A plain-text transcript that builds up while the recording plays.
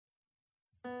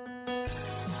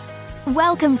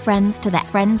Welcome, friends, to the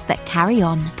Friends That Carry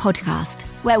On podcast,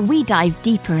 where we dive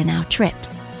deeper in our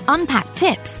trips, unpack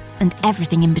tips, and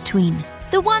everything in between.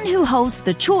 The one who holds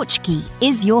the tchotchke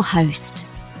is your host.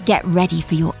 Get ready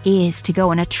for your ears to go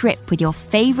on a trip with your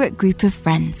favorite group of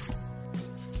friends.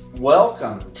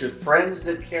 Welcome to Friends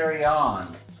That Carry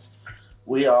On.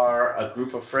 We are a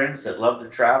group of friends that love to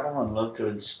travel and love to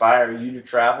inspire you to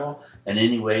travel in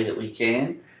any way that we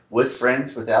can. With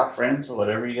friends, without friends, or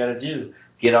whatever you got to do.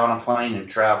 Get on a plane and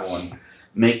travel and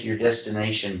make your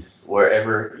destination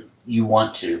wherever you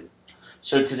want to.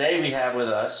 So today we have with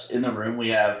us in the room, we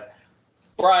have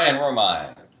Brian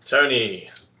Romine, Tony,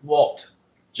 Walt,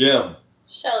 Jim,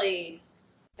 Shelly.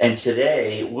 And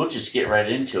today we'll just get right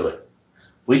into it.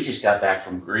 We just got back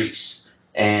from Greece,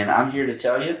 and I'm here to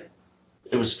tell you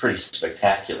it was pretty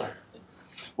spectacular.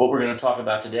 What we're going to talk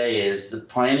about today is the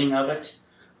planning of it.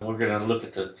 We're going to look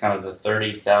at the kind of the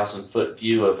 30,000 foot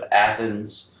view of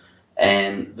Athens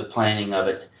and the planning of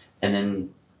it. And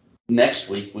then next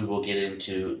week we will get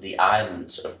into the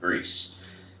islands of Greece.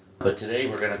 But today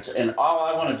we're going to, and all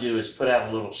I want to do is put out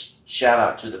a little shout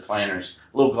out to the planners,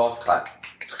 a little golf clap.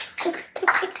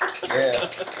 Yeah.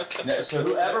 So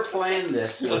whoever planned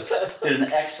this did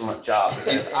an excellent job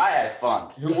because I had fun.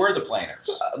 Who were the planners?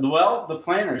 The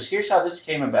planners, here's how this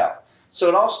came about. So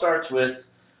it all starts with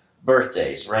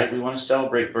birthdays, right? We want to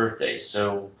celebrate birthdays.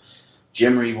 So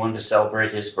Jim Reed wanted to celebrate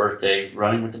his birthday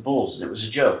running with the Bulls, and it was a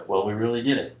joke. Well, we really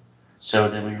did it. So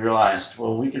then we realized,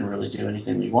 well, we can really do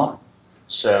anything we want.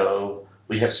 So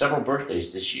we have several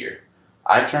birthdays this year.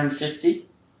 I turned 50,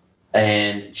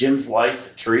 and Jim's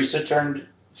wife, Teresa, turned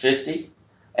 50,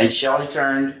 and Shelly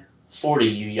turned 40,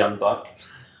 you young buck.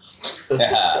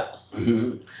 Yeah.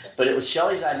 But it was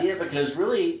Shelly's idea because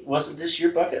really, wasn't this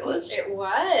your bucket list? It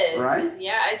was. Right?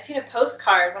 Yeah, I'd seen a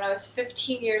postcard when I was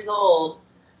 15 years old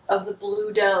of the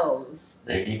Blue Domes.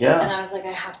 There you go. And I was like,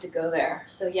 I have to go there.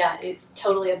 So yeah, it's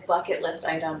totally a bucket list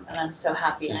item, and I'm so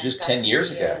happy. It was just 10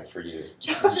 years ago for you.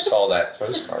 Just You saw that Just a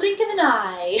postcard. blink of an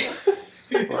eye.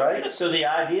 Right? So the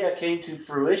idea came to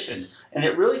fruition, and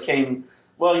it really came.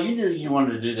 Well, you knew you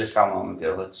wanted to do this how long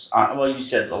ago? You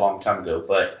said a long time ago,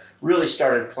 but really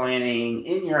started planning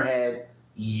in your head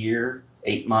 8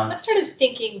 I months. started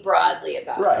thinking broadly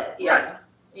about Right, it. Yeah. right.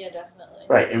 Yeah, definitely.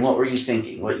 Right, and what were you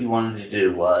thinking? What you wanted to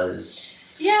do was.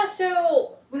 Yeah,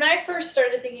 so when I first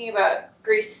started thinking about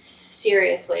Greece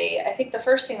seriously, I think the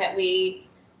first thing that we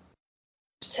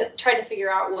tried to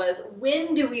figure out was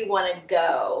when do we want to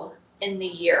go in the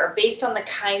year based on the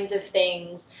kinds of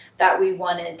things that we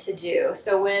wanted to do.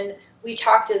 So when we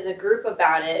talked as a group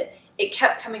about it, it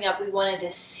kept coming up. We wanted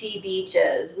to see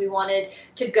beaches. We wanted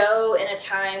to go in a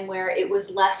time where it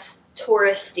was less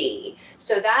touristy.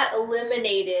 So that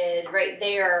eliminated right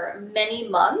there many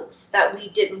months that we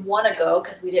didn't want to go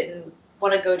because we didn't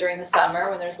want to go during the summer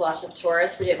when there's lots of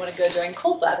tourists. We didn't want to go during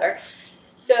cold weather.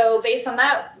 So based on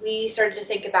that, we started to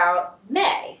think about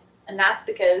May. And that's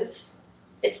because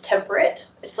it's temperate.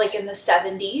 It's like in the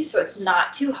 70s, so it's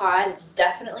not too hot. It's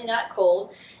definitely not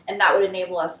cold. And that would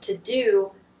enable us to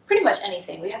do pretty much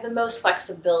anything. We have the most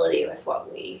flexibility with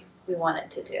what we wanted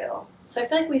to do. So I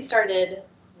feel like we started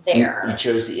there. You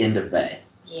chose the end of May.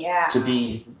 Yeah. To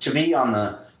be on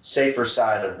the safer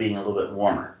side of being a little bit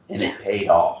warmer, and it paid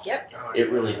off. Yep. It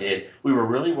really did. We were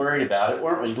really worried about it,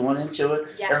 weren't we, going into it?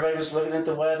 Yes. Everybody was looking at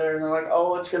the weather, and they're like,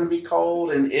 oh, it's going to be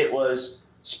cold, and it was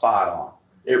spot on.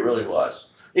 It really was.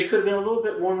 It could have been a little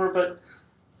bit warmer, but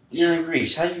you're in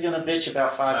Greece. How are you going to bitch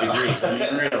about 5 degrees? I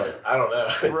mean, really. I don't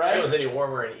know. Right? If it was any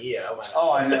warmer in EO.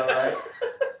 Oh, I know, right?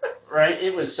 Right?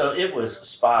 It was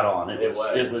spot on. It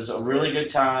was a really good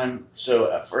time.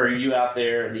 So for you out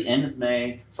there, the end of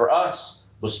May, for us,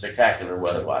 was spectacular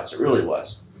weather-wise. It really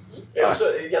was. Yeah,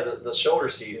 the shoulder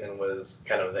season was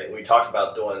kind of a thing. We talked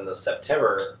about doing the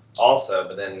September also,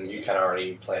 but then you kind of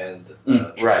already planned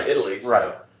right. Italy, so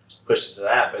right. pushed to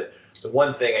that. But the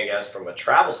one thing, I guess, from a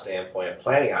travel standpoint, a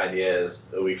planning idea is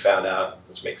that we found out,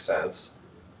 which makes sense,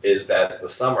 is that the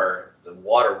summer, the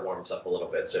water warms up a little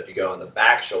bit. So if you go in the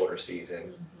back shoulder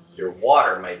season, your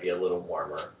water might be a little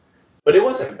warmer. But it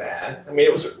wasn't bad. I mean,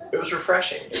 it was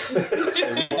refreshing.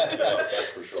 That's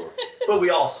for sure. But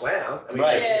we all swam. I mean,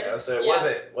 Right. So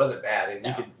it wasn't bad,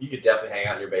 and you could definitely hang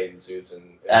out in your bathing suits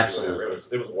and Absolutely. It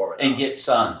was warm enough. And get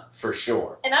sun, for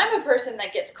sure. And I'm a person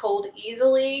that gets cold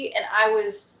easily, and I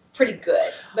was pretty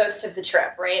good most of the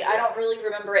trip, right? I don't really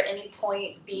remember at any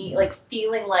point being like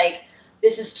feeling like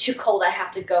this is too cold, I have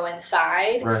to go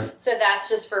inside. Right. So that's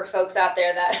just for folks out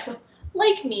there that,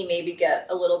 like me, maybe get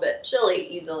a little bit chilly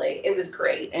easily. It was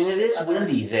great. And it is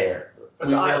windy there.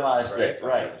 It's we islands, realized that,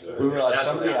 right. We realized That's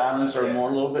some of what the happens, islands are yeah.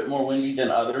 a little bit more windy than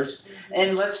others.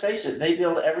 And let's face it, they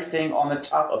build everything on the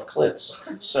top of cliffs.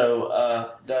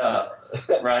 So,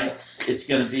 right? It's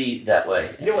going to be that way.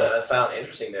 You know what I found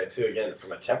interesting though too, again,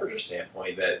 from a temperature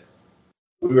standpoint, that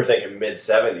we were thinking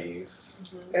mid-70s.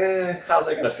 How's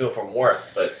that going to feel from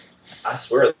warmth? But I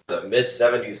swear, the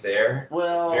mid-70s there,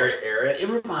 Well, it's very arid. it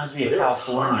reminds me but of it was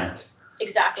California. hot.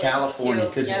 Exactly. California, too.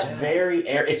 because Yep. it's very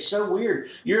arid. It's so weird.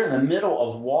 You're in the middle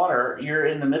of water. You're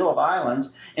in the middle of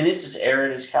islands, and it's as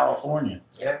arid as California.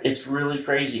 Yeah. It's really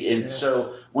crazy. And Yeah.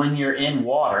 so when you're in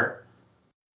water,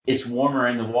 it's warmer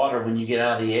in the water. When you get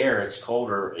out of the air, it's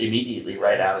colder immediately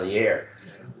right out of the air.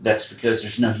 That's because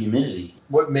there's no humidity.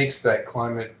 What makes that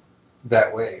climate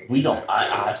that way? We don't.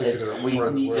 Particular We part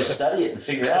of the need to world. study it and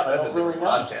figure it out. I That's don't a really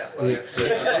different know. podcast. Yeah.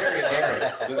 But It's very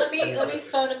arid. Let me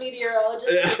phone a meteorologist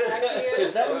and get back to you.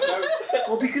 Because that was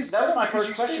Well, because that was my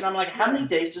first question. I'm like, how many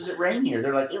days does it rain here?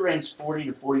 They're like, it rains 40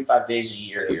 to 45 days a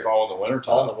year It's here. all in the winter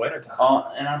all in time. the wintertime.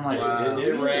 And I'm like, Wow.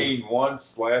 It rained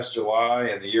once last July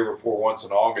and the year before once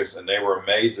in August, and they were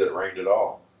amazed that it rained at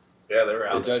all. Yeah, they were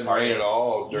out It there. doesn't rain at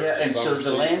all during yeah. the And so summer the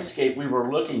season. landscape we were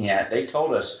looking at, they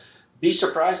told us, be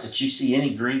surprised that you see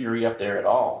any greenery up there at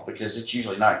all, because it's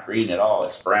usually not green at all.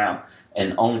 It's brown,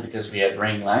 and only because we had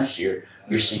rain last year,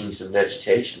 you're seeing some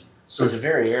vegetation. So it's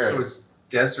very arid. So it's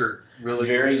desert, really,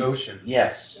 Very- the ocean.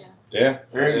 Yes, Yeah,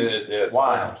 Very it's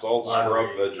wild. It's all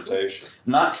scrub vegetation.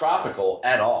 not tropical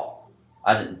at all.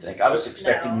 I didn't think. I was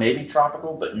expecting No. maybe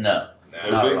tropical, but no.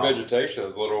 The Not big at all. vegetation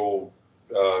is little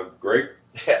grape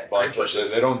Yeah, bunches.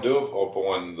 They don't do it up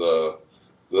on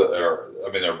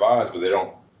they're vines, but they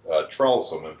don't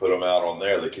trellis them and put them out on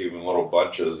there. They keep them in little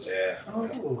bunches, Yeah.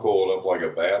 coiled up like a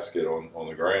basket on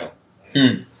the ground.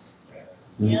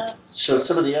 Yeah. So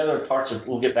some of the other parts of,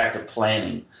 we'll get back to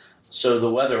planning. So the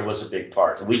weather was a big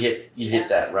part. You hit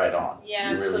that right on.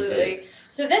 Yeah, You really absolutely. did.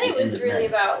 So then it was really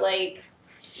about like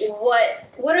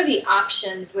what are the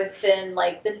options within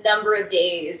like the number of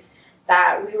days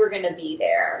that we were going to be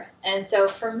there. And so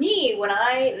for me,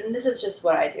 and this is just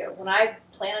what I do, when I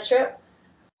plan a trip,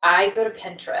 I go to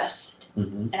Pinterest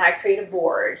Mhm. and I create a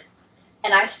board.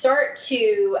 And I start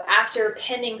to, after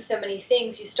penning so many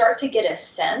things, you start to get a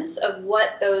sense of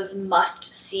what those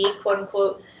must-see,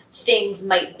 quote-unquote, things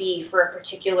might be for a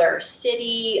particular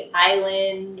city,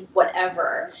 island,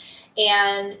 whatever.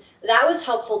 And that was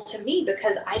helpful to me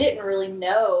because I didn't really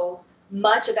know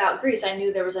much about Greece. I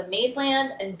knew there was a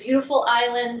mainland and beautiful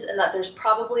islands and that there's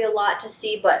probably a lot to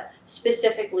see, but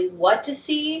specifically what to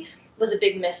see was a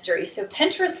big mystery. So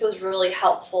Pinterest was really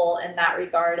helpful in that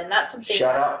regard, and that's something.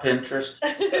 Shout out Pinterest.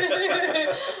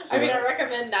 I mean, I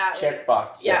recommend that.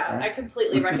 Checkbox. Yeah, right? I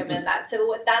completely recommend that. So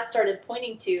what that started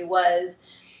pointing to was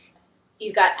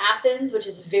you've got Athens, which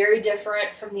is very different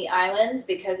from the islands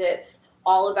because it's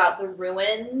all about the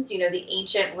ruins, the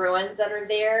ancient ruins that are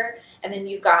there. And then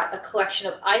you've got a collection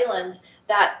of islands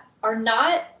that are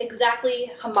not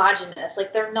exactly homogenous.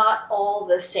 Like they're not all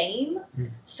the same.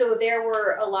 So there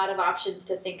were a lot of options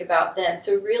to think about then.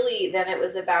 So really then it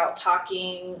was about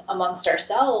talking amongst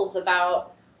ourselves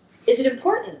about, is it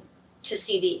important to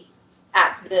see the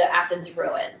Athens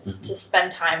ruins, to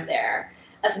spend time there?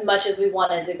 As much as we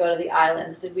wanted to go to the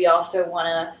islands, did we also want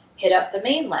to hit up the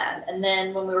mainland? And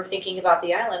then when we were thinking about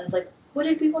the islands, like, what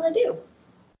did we want to do?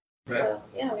 Right. So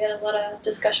yeah, we had a lot of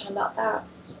discussion about that.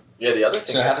 Yeah, the other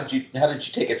thing. So how did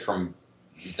you take it from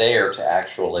there to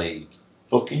actually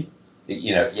Booking.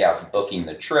 booking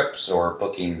the trips or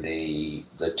booking the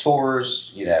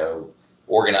tours,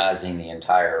 organizing the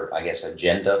entire, I guess,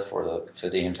 agenda for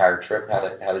the entire trip?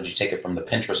 How did you take it from the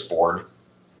Pinterest board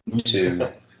to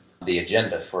the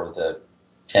agenda for the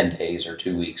 10 days or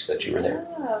 2 weeks that you were there?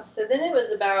 Yeah. So then it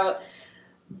was about,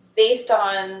 based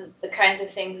on the kinds of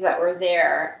things that were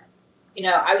there,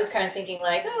 I was kind of thinking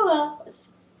like, oh, well,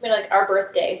 it's like our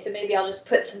birthday, so maybe I'll just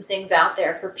put some things out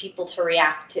there for people to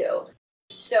react to.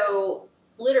 So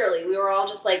literally, we were all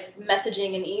just like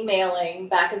messaging and emailing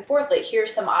back and forth, like,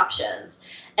 here's some options.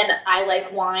 And I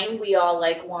like wine. We all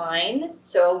like wine.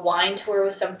 So a wine tour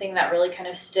was something that really kind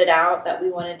of stood out that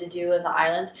we wanted to do in the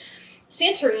islands.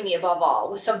 Santorini, above all,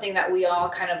 was something that we all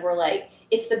kind of were like,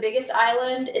 it's the biggest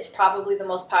island. It's probably the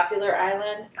most popular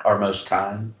island. Our most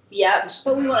time. Yeah,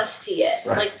 but we want to see it.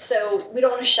 Right. Like, so we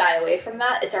don't want to shy away from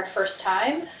that. It's our first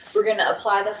time. We're going to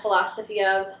apply the philosophy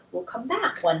of, we'll come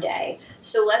back one day.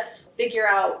 So let's figure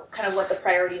out kind of what the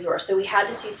priorities were. So we had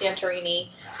to see Santorini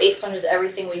based on just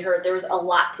everything we heard. There was a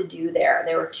lot to do there.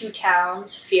 There were 2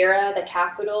 towns, Fira, the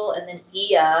capital, and then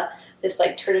Ia, this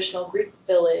like traditional Greek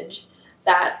village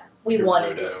that we Your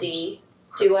wanted blue to domes. see.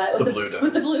 Do what? The blue domes.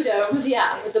 With the blue domes,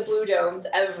 yeah. With the blue domes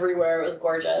everywhere. It was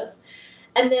gorgeous.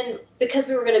 And then because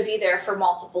we were going to be there for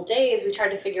multiple days, we tried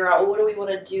to figure out, well, what do we want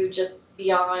to do just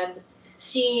beyond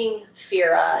seeing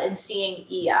Fira and seeing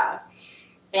Ia.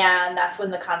 And that's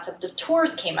when the concept of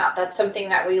tours came out. That's something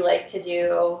that we like to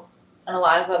do on a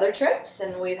lot of other trips,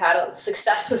 and we've had a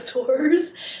success with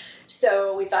tours.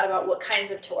 So we thought about what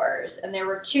kinds of tours, and there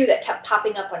were two that kept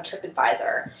popping up on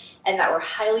TripAdvisor and that were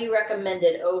highly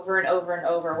recommended over and over and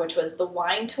over, which was the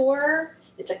wine tour.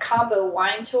 It's a combo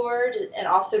wine tour, and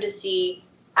also to see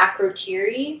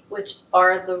Akrotiri, which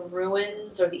are the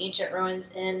ruins or the ancient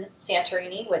ruins in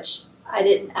Santorini, which I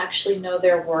didn't actually know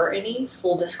there were any.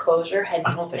 Full disclosure, had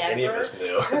I don't think any of us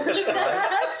knew. heard of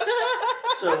that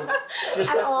So,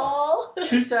 just at all.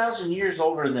 2,000 years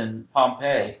older than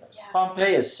Pompeii. Yeah.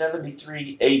 Pompeii is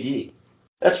 73 AD.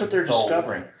 That's what they're It's old.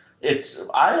 discovering. It's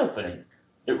eye-opening.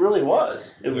 It really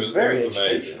was. It was very amazing.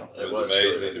 educational. It was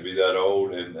amazing to be that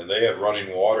old, and they had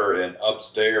running water and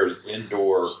upstairs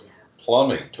indoor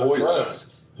plumbing,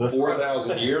 toilets.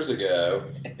 4,000 years ago,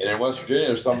 and in West Virginia,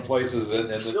 there's some places in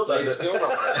the Still state does it. still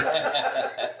don't have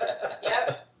that.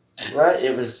 Yep. Right?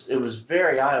 It was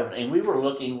very eye-opening. And we were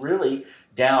looking really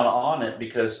down on it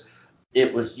because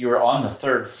you were on the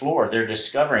third floor. They're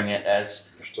discovering it as,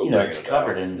 They're still you know, digging it's it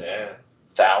covered out. in Yeah.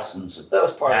 thousands of That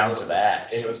was part pounds of of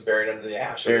ash. And it was buried under the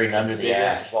ash. Buried It was under the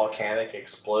biggest ash. volcanic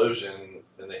explosion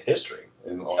in the history.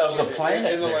 Of the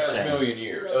planet, in the they're last saying. million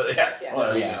years. Yeah. Yeah.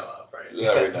 Well, We yeah. know of, right?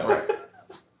 That we know. Right.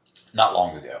 Not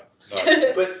long ago.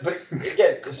 But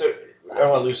again, so I don't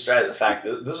want to lose sight of the fact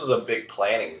that this was a big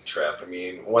planning trip. I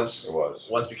mean, once It was.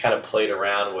 we kind of played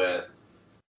around with,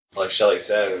 like Shelley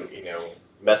said, you know,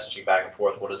 messaging back and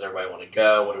forth, what does everybody want to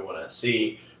go? What do we want to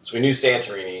see? So we knew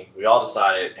Santorini. We all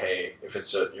decided, hey, if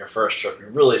it's your first trip, you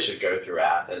really should go through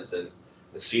Athens and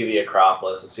see the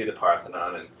Acropolis and see the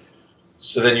Parthenon. And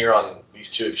so then you're on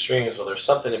these two extremes. Well, there's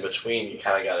something in between you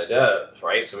kind of got to do,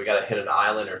 right? So we got to hit an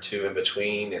island or two in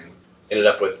between, and ended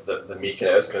up with the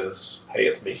Mykonos because, hey,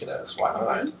 it's Mykonos, why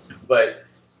not? But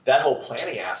that whole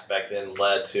planning aspect then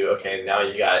led to, okay, now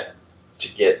you got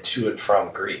to get to and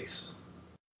from Greece,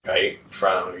 right,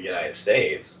 from the United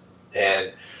States.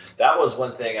 And that was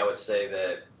one thing I would say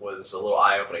that was a little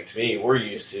eye-opening to me. We're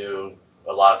used to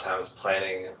a lot of times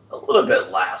planning a little bit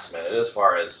last minute as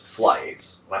far as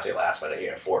flights. When I say last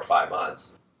minute, 4 or 5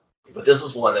 months. But this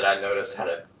was one that I noticed had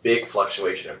a big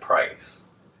fluctuation in price.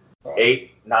 8-9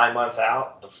 months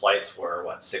out, the flights were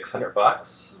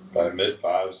 $600? By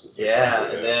mid-fives to 600. Yeah,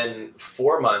 and then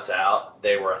 4 months out,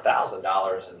 they were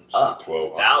 $1,000 and up.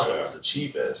 1,000 was the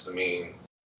cheapest. I mean,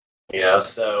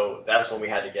 so that's when we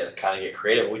had to get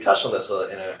creative. We touched on this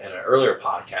in an earlier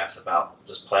podcast about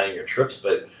just planning your trips,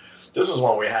 but this was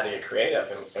one we had to get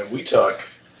creative, and we took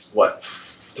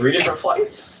 3 different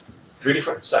flights, 3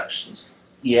 different sections.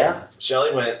 Yeah.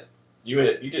 Shelley went. You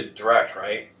did direct,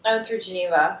 right? I went through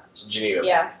Geneva. So Geneva.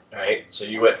 Yeah. Right. So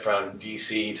you went from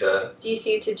DC to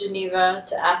DC to Geneva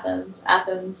to Athens.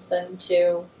 Athens then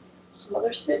to some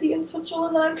other city in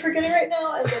Switzerland that I'm forgetting right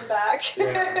now, and then back.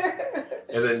 Yeah.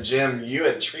 And then Jim, you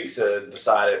and Teresa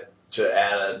decided to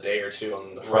add a day or two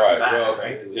on the front Right. and back, Well,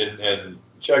 right? and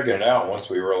checking it out, once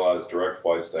we realized direct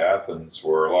flights to Athens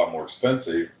were a lot more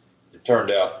expensive, it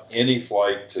turned out any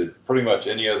flight to pretty much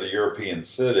any other European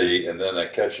city and then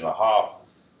catching a hop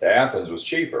to Athens was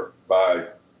cheaper by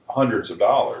hundreds of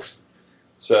dollars.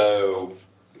 So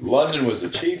London was the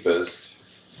cheapest,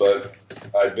 but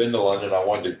I'd been to London. I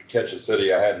wanted to catch a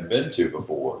city I hadn't been to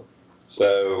before.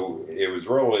 So it was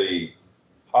really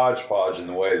hodgepodge in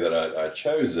the way that I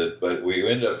chose it, but we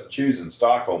ended up choosing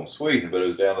Stockholm, Sweden, but it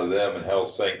was down to them in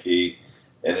Helsinki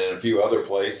and in a few other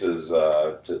places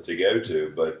to go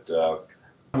to. But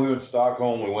we went to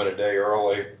Stockholm. We went a day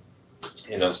early,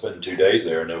 spent 2 days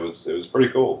there, and it was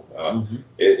pretty cool.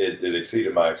 It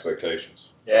exceeded my expectations.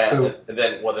 Yeah. So- and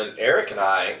then Eric and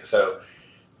I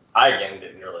again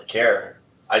didn't really care.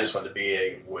 I just wanted to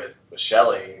be with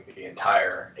Shelley the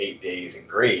entire 8 days in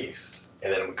Greece,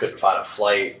 and then we couldn't find a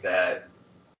flight that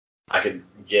I could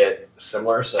get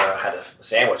similar, so I had to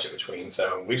sandwich it between.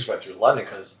 So we just went through London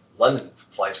because London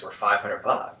flights were $500.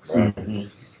 Right. Mhm.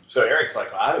 So Eric's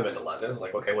like, well, I haven't been to London. I'm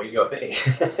like, okay, well, you go with me.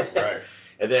 Right.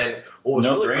 And then what was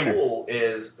No really brainer. cool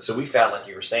is, so we found, like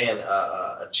you were saying,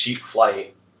 a cheap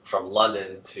flight from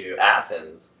London to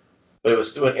Athens, but it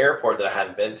was through an airport that I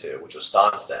hadn't been to, which was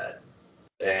Stansted,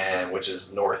 and which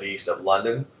is northeast of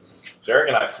London. So Eric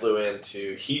and I flew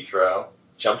into Heathrow,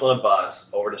 jumped on a bus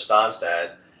over to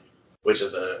Stansted, which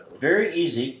is a Very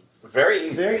easy. very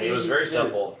easy. Very It was easy very to do.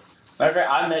 simple. Matter of fact,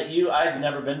 I met you. I'd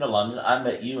never been to London. I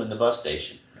met you in the bus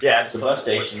station. Yeah, The bus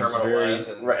station is very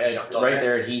right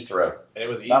there at Heathrow. And it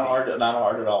was easy. Not hard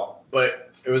at all. But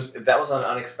that was an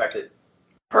unexpected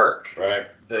Perk, Right.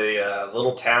 the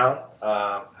little town.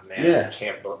 Man, Yeah. I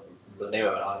can't remember the name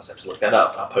of it. Honestly, I have to look that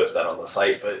up. I'll post that on the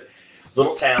site. But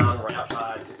little town right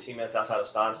outside, 15 minutes outside of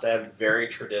Stansted, very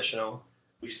traditional.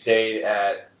 We stayed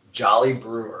at Jolly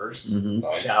Brewers. Mhm.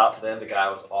 Nice. Shout out to them. The guy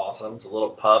was awesome. It's a little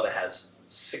pub. It has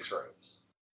 6 rooms.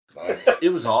 Nice. It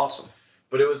was awesome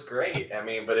But it was great. I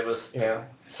mean, but it was,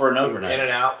 for an in overnight. and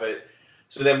out. But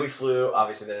so then we flew,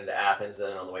 obviously, then into Athens.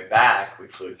 And then on the way back, we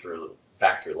flew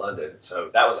back through London. So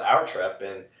that was our trip.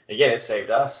 And again, it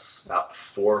saved us about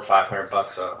 $400 or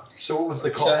 $500 So what was the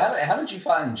So cost? how did you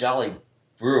find Jolly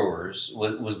Brewers?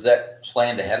 Was that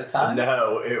planned ahead of time?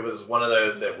 No, it was one of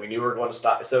those that we knew we were going to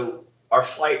stop. So our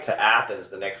flight to Athens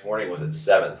the next morning was at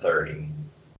 7:30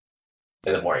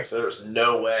 in the morning. So there was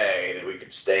no way that we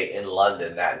could stay in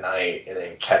London that night and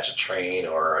then catch a train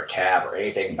or a cab or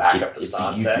anything back up to It's the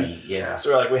Stansted. UP, yeah.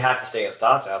 So we're like, we have to stay in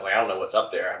Stansted. I was like, I don't know what's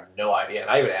up there. I have no idea. And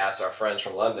I even asked our friends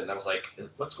from London. I was like,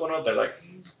 what's going on? They're like,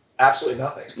 absolutely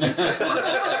nothing.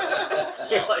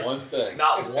 Like, One thing.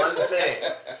 not one thing.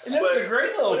 And it was a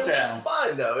great little But it was town.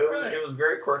 fun though. It was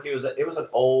very quirky. It was an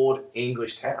old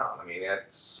English town. I mean,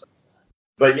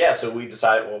 but yeah. So we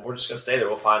decided, well, we're just gonna stay there.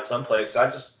 We'll find some place. So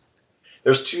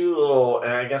there's 2 little,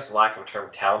 and I guess lack of a term,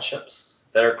 townships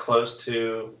that are close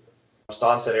to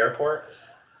Stansted Airport.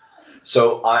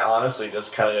 So I honestly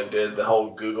just kind of did the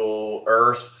whole Google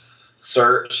Earth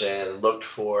search and looked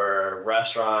for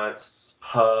restaurants,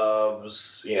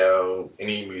 pubs,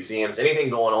 any museums,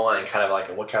 anything going on, and kind of like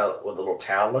what the little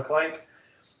town looked like.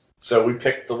 So we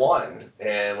picked the one,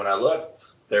 and when I looked,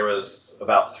 there was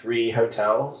about 3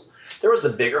 hotels. There was the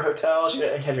bigger hotels, you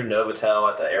had your Novotel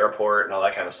at the airport and all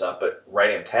that kind of stuff, but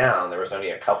right in town, there was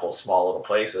only a couple small little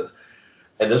places.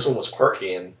 And this one was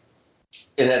quirky, and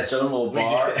It had its own little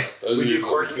bar. Those we are do usually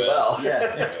quirky the best. well. Yeah.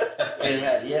 It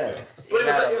had, yeah. But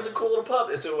it was a cool little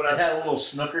pub. So when It had a little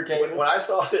snooker table. when I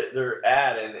saw their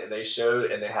ad and they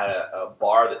showed, and they had a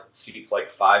bar that seats like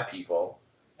 5 people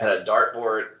and a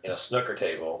dartboard and a snooker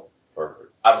table,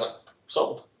 I was like,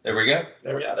 sold. There we go.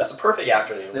 There we go. That's a perfect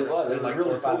afternoon. It was. It was like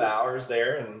really 4 or 5 cool. hours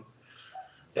there, and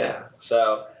yeah.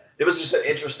 So it was just an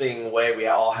interesting way we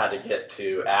all had to get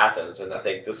to Athens, and I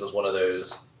think this is one of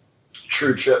those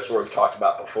true trips where we've talked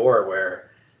about before, where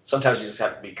sometimes you just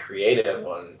have to be creative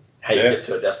on how you Yeah. get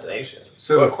to a destination.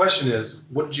 So the question is,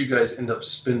 what did you guys end up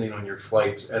spending on your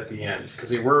flights at the end? Because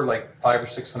they were like $500 or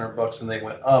 $600, and they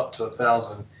went up to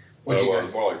 $1,000. What did you Well, it guys?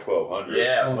 was more like 1,200.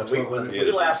 Yeah, Oh, when yeah,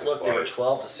 we last decent looked, they were flight.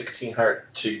 12 to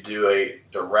 1,600 to do a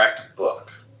direct book.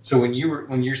 So when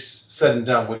you're said and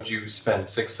done, would you spend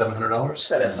 $600-$700? Yeah,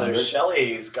 so 700.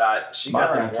 Shelley's got My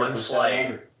the round trip one was flight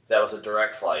 700. that was a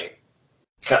direct flight,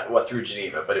 through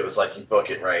Geneva, but it was like you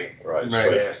book it right. Right.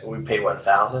 Right. So we paid what,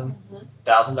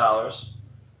 $1,000.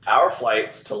 Our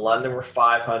flights to London were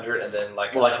 500, and then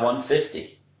like Well, like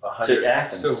 150 100, to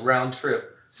Athens. So round trip.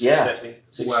 650.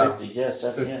 650, yeah,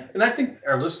 7, yeah. And I think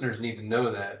our listeners need to know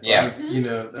that. Yeah. You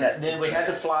know. Yeah, then we had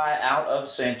to fly out of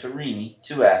Santorini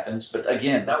to Athens, but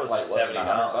again, That that was flight wasn't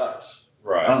 $100. $70.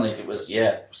 Right. I don't think it was,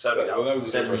 yeah. Well, that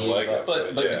was a different 70 leg up.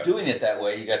 But yeah. doing it that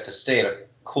way, you got to stay at a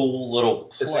cool little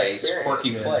It's an place, experience. quirky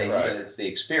Yeah. place, Right. and it's the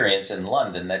experience in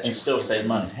London that And you still save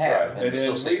money. have. And still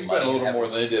then we save spent a money and little have- more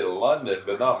than they did in London,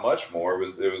 but not much more. It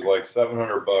was like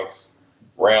 $700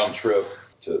 round trip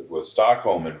with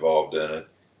Stockholm involved in it,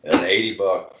 and an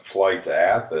 $80 flight to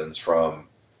Athens from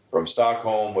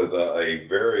Stockholm with a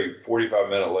very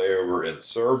 45-minute layover in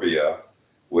Serbia,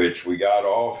 which we got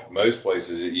off most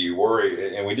places. You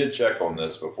worry, and we did check on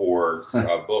this before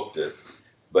I booked it,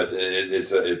 but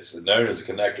it's known as a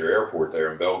connector airport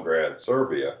there in Belgrade,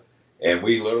 Serbia. And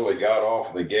we literally got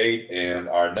off the gate, and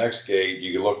our next gate,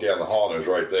 you could look down the hall and it was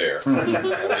right there. I mean,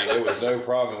 it was no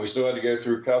problem. We still had to go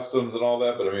through customs and all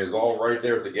that, but I mean, it was all right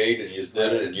there at the gate, and you just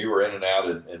did it, and you were in and out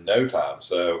in no time.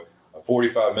 So a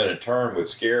 45-minute turn would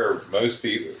scare most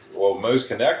people. Well,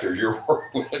 most connectors, you're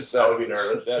worried it's I would be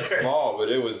nervous. that small, but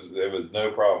it was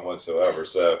no problem whatsoever.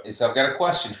 So So I've got a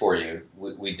question for you.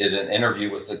 We did an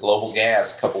interview with the Global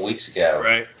Gas a couple weeks ago.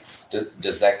 Right.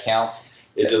 Does that count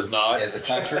it does not. as a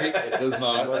country? It does I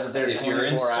not. wasn't there If you're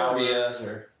in 24 Serbia- hours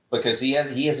or... Because he has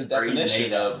a Or even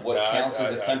definition NATO. of what No, counts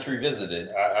as a I- country visited.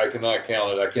 I cannot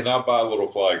count it. I cannot buy a little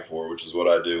flag for it, which is what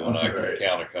I do when I Right.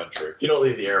 count a country. You don't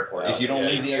leave the airport. If you don't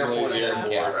leave the airport, it it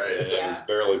doesn't count. right? And it was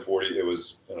barely 40. It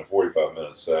was in a 45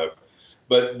 minutes. So,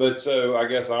 but so I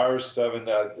guess ours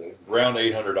around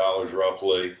 $800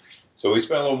 roughly. So we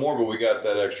spent a little more, but we got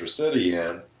that extra city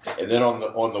in. And then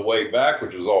on the way back,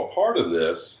 which was all part of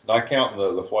this, not counting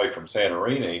the flight from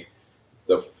Santorini,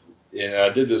 and I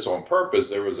did this on purpose.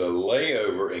 There was a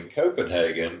layover in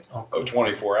Copenhagen of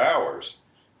 24 hours.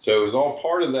 So it was all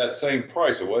part of that same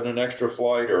price. It wasn't an extra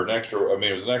flight or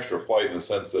it was an extra flight in the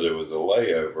sense that it was a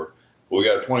layover. We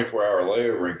got a 24-hour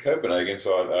layover in Copenhagen,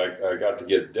 so I got to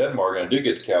get Denmark, and I do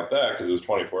get to count that because it was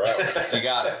 24 hours. You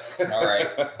got it. All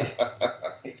right.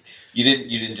 You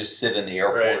didn't just sit in the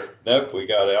airport. Right. Nope, we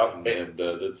got out and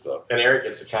did stuff. And Eric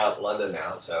gets to count London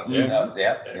now, so. Yeah. No,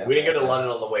 yeah. We didn't go to London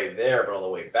on the way there, but on the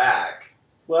way back,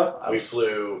 Well, we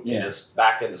flew Yeah.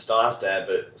 back into Stansted,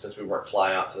 but since we weren't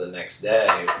flying out to the next day,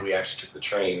 we actually took the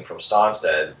train from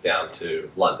Stansted down to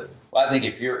London. Well, I think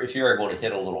if you're able to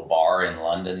hit a little bar in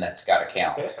London, that's got to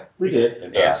count. we did.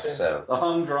 It Yeah. does. So The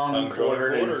hung, drawn, and Hung, drawn,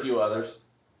 quartered, and a quartered. few others.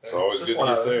 It's always Just good one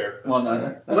to get other. there. Well,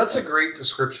 no. Well, that's a great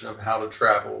description of how to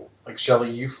travel. Like Shelley,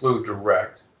 you flew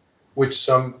direct, which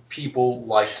some people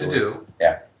like to do.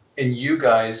 Yeah. And you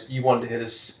guys, you wanted to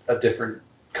hit a different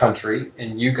country,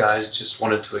 and you guys just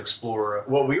wanted to explore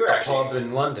Well, we were a actually. pub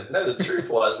in London. No, the truth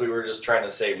was we were just trying to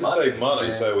save To money. save money,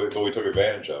 Yeah. so we took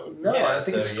advantage of it. No, I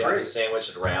think so it's you have to great. sandwich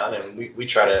it around, and we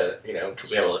try to, because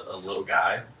we have a little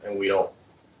guy, and we don't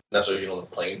necessarily get on the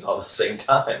planes all at the same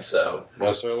time. So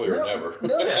Necessarily or No. never.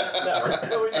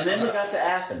 And then we got to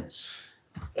Athens.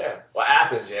 yeah, well,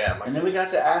 Athens, yeah. And then we got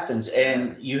to Athens,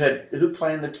 and who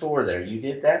planned the tour there? You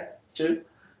did that too?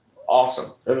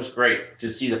 Awesome. It was great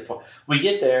to see we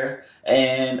get there,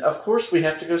 and of course we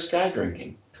have to go sky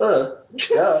drinking. Duh.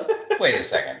 wait a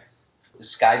second.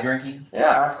 Sky drinking?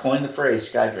 Yeah, I've coined the phrase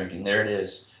sky drinking. There it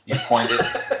is. You coined it.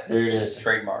 There it is.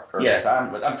 Trademark. Or Yes,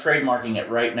 I'm trademarking it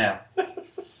right now.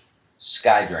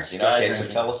 Sky drinking. Sky Okay, drinking.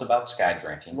 so tell us about sky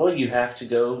drinking. Well, you have to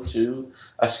go to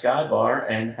a sky bar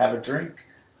and have a drink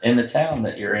in the town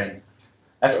that you're in.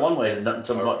 That's one way to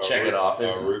check it off.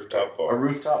 Is A rooftop a bar.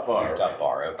 rooftop bar. Rooftop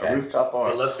bar. A Okay. rooftop bar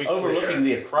But let's be overlooking clear.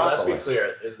 the Acropolis. Let's be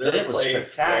clear. Is there But a it was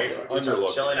place? spectacular.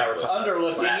 Underlooking. Shelley and I were talking about this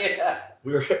Underlooking, last- yeah.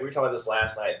 We were talking about this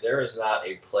last night. There is not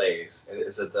a place.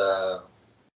 Is it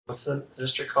what's the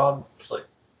district called?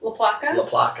 La Placa? La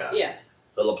Placa. Yeah,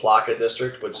 The La Placa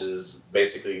district, which is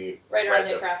basically right around the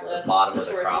the Acropolis. bottom of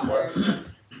the Tourist Acropolis. center.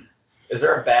 Is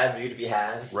there a bad view to be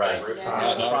had? Right. On a rooftop?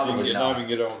 Yeah. Not Probably even not.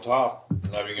 get on top.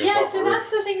 Not even get on Yeah, top of so the roof. that's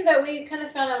the thing that we kind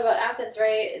of found out about Athens,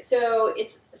 right? So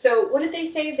what did they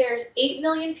say? There's 8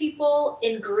 million people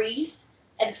in Greece,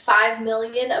 and 5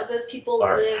 million of those people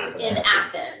Are live in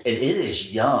Athens. And it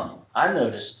is young. I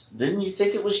noticed. Didn't you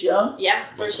think it was young? Yeah,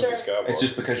 for Looks like sure. a sky bar. It's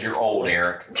just because you're old,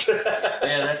 Eric.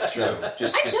 Yeah, that's true. So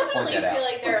just I point definitely that feel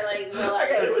out. like they're like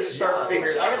I gotta start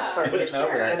figuring. I gotta start But getting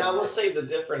over that. and I will say the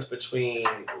difference between,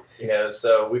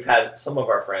 so we've had some of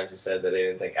our friends who said that they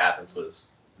didn't think Athens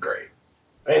was great.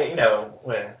 And,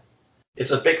 when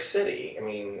it's a big city. I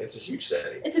mean, it's a huge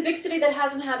city. It's a big city that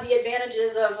hasn't had the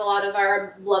advantages of a lot of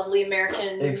our lovely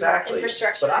American Exactly.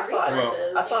 infrastructure But I and thought,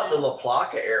 resources. I thought you the know? La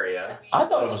Placa area. I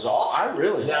thought it was awesome. I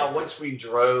really Now, liked it. once we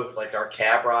drove like our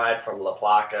cab ride from La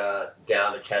Placa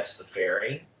down to catch the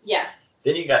ferry, Yeah,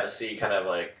 then you got to see kind of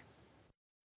like,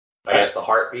 I guess, the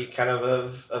heartbeat kind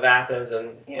of Athens,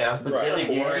 and But Right. then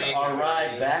again, Boring. our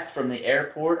ride back from the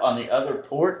airport on the other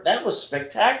port, that was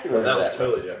spectacular. that was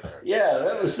totally different. Yeah,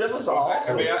 that was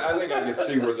awesome. I mean, I think I can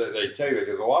see where they take it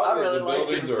because a lot I of really the like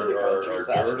buildings it to the are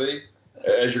countryside. dirty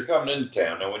as you're coming into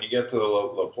town. Now, when you get to the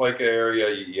La Placa area,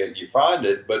 you find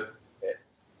it, but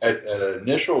at an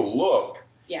initial look,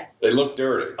 Yeah. they look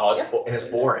dirty Oh, it's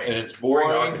boring. and it's Boring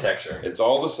boring. architecture. It's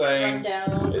all the run same.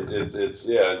 down. It's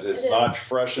It not is.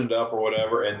 freshened up or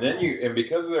whatever. And then and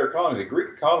because of their economy, the Greek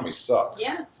economy sucks.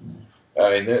 Yeah,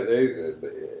 I mean,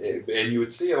 and you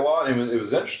would see a lot. And it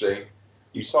was interesting.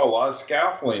 You saw a lot of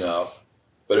scaffolding up,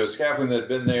 but it was scaffolding that had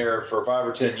been there for 5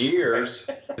 or 10 years,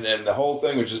 and then the whole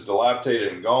thing was just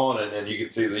dilapidated and gone. And you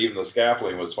could see that even the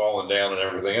scaffolding was falling down and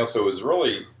everything else. So it was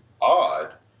really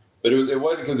odd. But it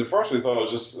wasn't because at first we thought it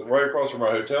was just right across from our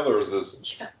hotel. There was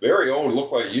this very old,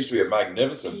 looked like it used to be a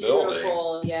magnificent building.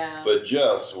 beautiful. Yeah. But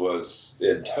just was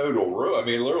in total ruin. I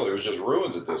mean, literally, it was just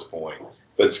ruins at this point.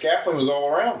 But scaffolding was all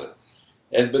around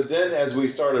it. But then, as we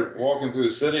started walking through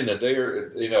the city, and a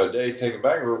day taken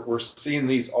back, we're seeing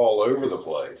these all over the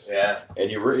place. Yeah. And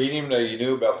even though you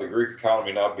knew about the Greek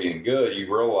economy not being good,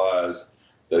 you realize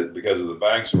that because of the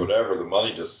banks or whatever, the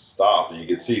money just stopped, and you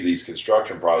could see these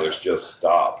construction projects just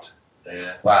stopped.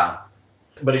 Yeah. Wow.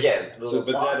 But again, But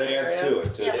that adds to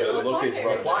it. Yeah, to the looking Placa The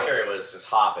area. Placa area was just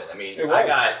hopping. I mean, It was.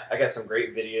 I got some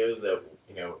great videos that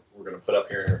we're gonna put up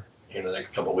here in the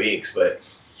next couple of weeks. But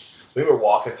we were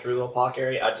walking through the Placa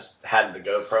area. I just had the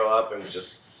GoPro up and was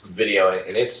just videoing it,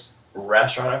 and it's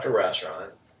restaurant after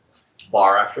restaurant,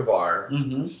 bar after bar,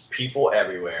 Mm-hmm. people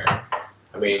everywhere.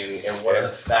 I mean, and one of the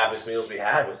fabulous meals we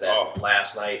had was that Oh.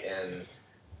 last night in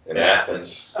in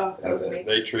Athens. Oh, that was amazing.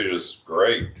 They treated us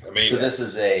great. I mean, So this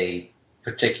is a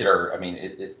particular, I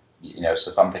mean,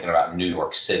 so if I'm thinking about New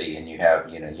York City and you have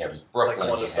Brooklyn, It's like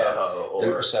going to Soho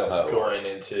or Soho, going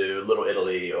into Little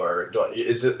Italy, or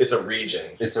it's a region.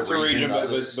 It's a region, of but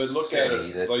the look at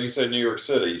city it, like you said, New York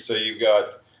City. So you've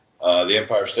got the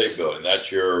Empire State Building.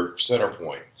 That's your center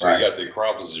point. So Right. you got the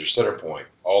Acropolis as your center point.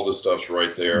 All the stuff's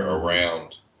right there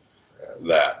around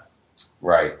that.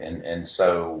 Right, and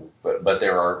so, but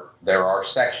there are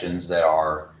sections that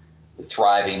are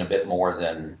thriving a bit more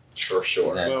than Sure.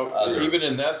 than Well, other. even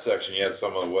in that section, you had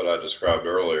some of what I described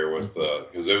earlier with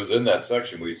because it was in that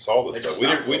section we saw this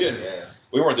stuff.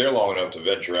 We weren't there long enough to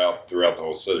venture out throughout the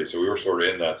whole city, so we were sort of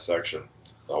in that section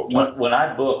the whole time. When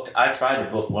I booked, I tried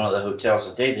to book one of the hotels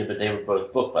that they did, but they were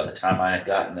both booked by the time I had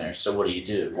gotten there. So what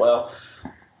do? Well,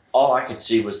 all I could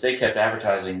see was they kept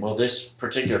advertising, well, this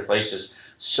particular place is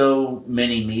so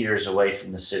many meters away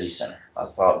from the city center. I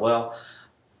thought, well,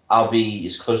 I'll be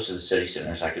as close to the city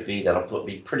center as I could be. That'll put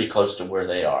me pretty close to where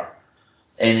they are.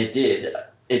 And it did.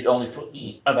 It only put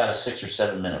me about a 6 or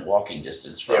 7 minute walking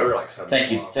distance from. Yeah, we were like 7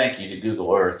 miles. Thank you to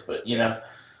Google Earth, but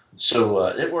so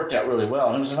it worked out really well,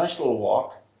 and it was a nice little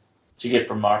walk to get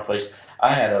from our place. I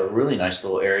had a really nice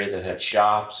little area that had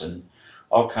shops and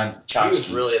all kinds of He tchotchkes. was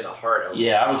really in the heart of it.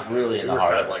 Yeah, I was really in the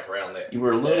heart kind of it. like around there. You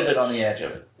were a little bit on the edge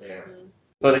of it, Yeah.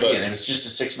 but again, it was just a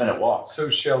 6 minute walk. So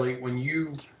Shelley, when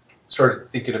you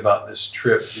started thinking about this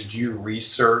trip, did you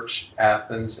research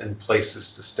Athens and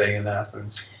places to stay in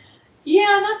Athens?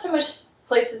 Yeah, not so much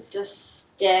places to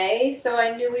stay. So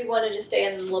I knew we wanted to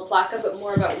stay in La Placa, but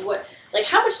more about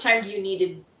how much time do you need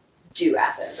to do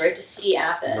Athens, right? To see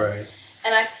Athens. Right.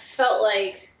 And I felt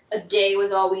like a day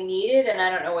was all we needed. And I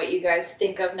don't know what you guys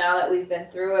think of now that we've been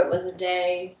through it. Was a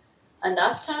day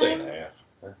enough Day and time? a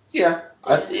half. Yeah,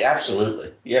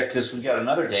 absolutely. Yeah, because we got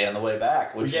another day on the way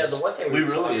back, which The one thing we were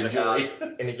really talking about,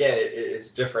 enjoyed. and again, it's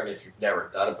different if you've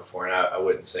never done it before, and I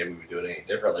wouldn't say we would do it any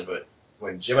differently, but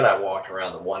when Jim and I walked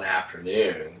around the one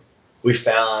afternoon, we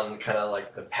found kind of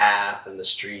like the path and the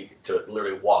street to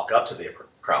literally walk up to the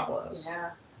Acropolis. Yeah.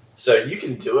 So you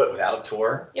can do it without a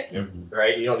tour,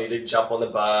 right? You don't need to jump on the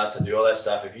bus and do all that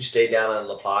stuff. If you stay down in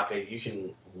La Placa, you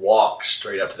can walk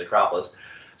straight up to the Acropolis.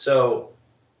 So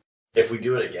if we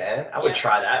do it again, I would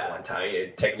try that one time.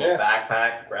 You take a little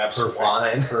backpack, grab some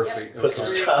wine, Perfect. put some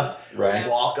stuff, Right.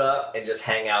 walk up, and just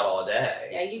hang out all day.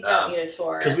 Yeah, you don't need a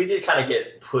tour. Because we did kind of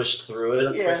get pushed through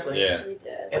it quickly. Yeah. We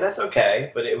did. And that's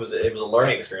okay, but it was a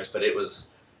learning experience. But it was,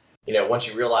 once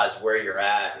you realize where you're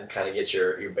at and kind of get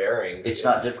your bearings, It's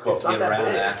not difficult to not get that around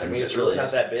big. Athens. I mean, it's It really really not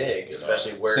is. that big,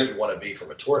 especially where So- you want to be from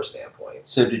a tourist standpoint.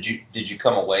 So did you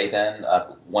come away then?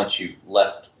 Once you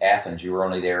left Athens, you were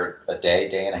only there a day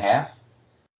and a half.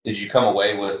 Did you come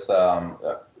away with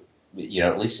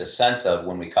at least a sense of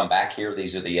when we come back here,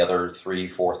 these are the other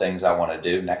 3-4 things I want to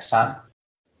do next time?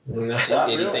 Not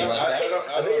Anything really. like that?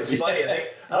 I think it's funny. I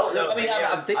don't know. I mean,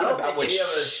 I'm thinking about what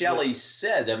Shelley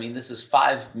said. I mean, this is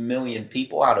 5 million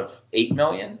people out of 8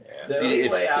 million. The I mean, only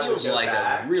it way I would feels go like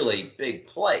back- a really big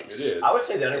place. It is. I would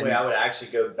say the only way I would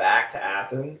actually go back to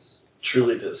Athens,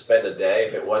 truly to spend a day,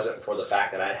 if it wasn't for the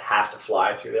fact that I'd have to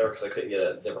fly through there because I couldn't get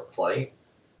a different flight,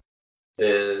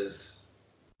 is,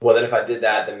 well, then if I did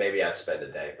that, then maybe I'd spend a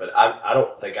day. But I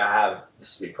don't think I have,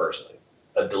 this is me personally,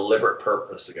 a deliberate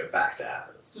purpose to go back to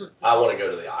Athens. I want to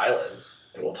go to the islands,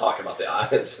 and we'll talk about the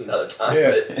islands another time.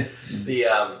 Yeah.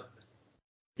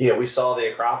 But we saw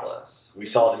the Acropolis, we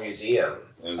saw the museum.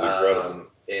 It was incredible.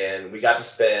 And we got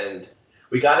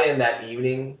in that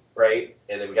evening, right?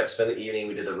 And then we got to spend the evening.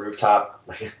 We did the rooftop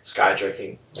sky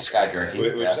drinking. Sky drinking.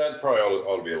 Which yes. that probably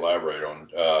ought to be elaborated on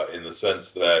in the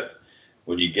sense that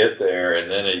when you get there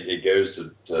and then it goes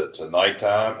to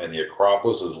nighttime and the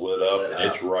Acropolis is lit up and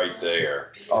it's right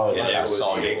there. Oh, And yeah. it was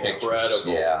saw your pictures.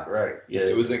 incredible. Yeah. Right. Yeah.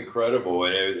 It was incredible,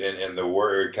 and the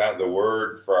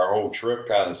word for our whole trip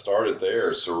kind of started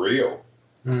there, surreal.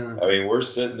 I mean, we're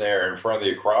sitting there in front of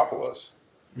the Acropolis.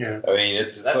 Yeah. I mean,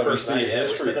 it's That something you first see night, in we're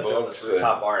history sitting up there on books, this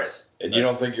rooftop bar. and you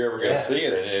don't think you're ever going to see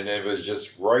it, and it was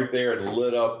just right there and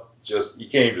lit up. Just you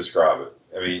can't even describe it.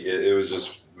 I mean, it was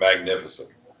just magnificent.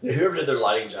 Whoever did their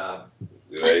lighting job,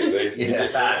 They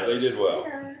Yeah. they did well.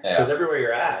 because everywhere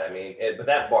you're at, I mean, but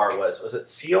that bar was it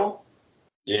Seal?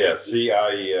 Yeah,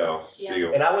 CIEL,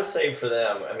 seal. And I would say for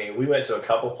them, I mean, we went to a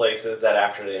couple places that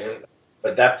afternoon,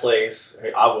 but that place,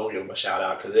 I will give them a shout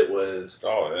out because it was.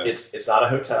 Oh yeah. It's not a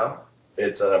hotel.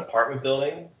 It's an apartment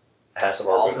building. It has some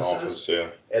Urban offices, office, yeah.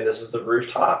 and this is the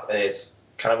rooftop, and it's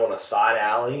kind of on a side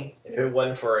alley. And if it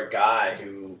wasn't for a guy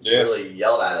who really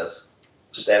yelled at us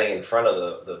standing in front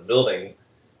of the building,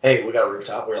 hey, we got a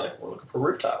rooftop. We were like, we're looking for a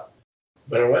rooftop.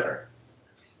 Winter.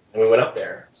 And we went up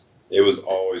there. It was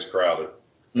always crowded.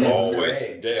 Always.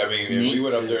 Great. I mean, Me we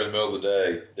went up too. there in the middle of the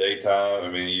day, daytime. I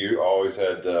mean, you always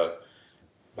had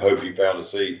hope you found a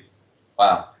seat.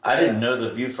 Wow. I didn't know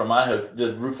the view from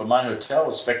the roof of my hotel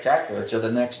was spectacular until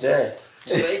the next day.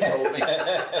 They told me.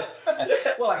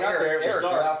 Well, I got there. It was Eric,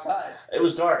 dark. you're outside. It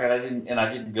was dark, and I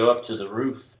didn't go up to the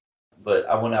roof. But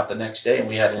I went out the next day, and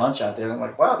we had lunch out there. And I'm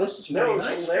like, wow, this is No, pretty it's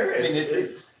nice. hilarious. I mean,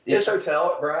 His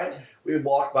hotel, Brian, we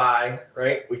walked by,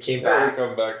 right? We came back. We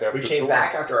come back after We the came tour.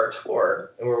 back after our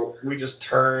tour, and we just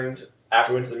turned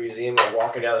after we went to the museum. We're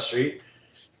walking down the street,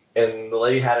 and the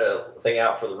lady had a thing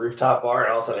out for the rooftop bar,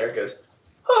 and all of a sudden Eric goes,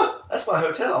 "Huh, that's my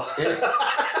hotel."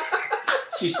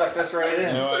 She sucked us right in.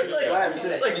 No, She was glad too.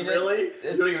 It's like, really?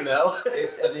 You don't even know?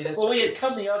 Well, we had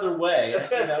come the other way.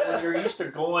 You know, when you're used to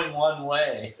going one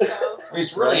way. So,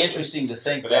 It's really interesting to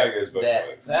think But now that, it goes both that,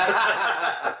 ways.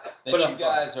 that But you I'm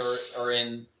guys are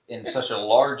in such a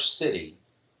large city,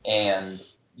 and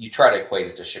you try to equate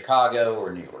it to Chicago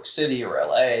or New York City or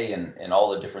LA and all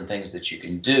the different things that you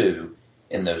can do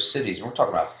in those cities. And we're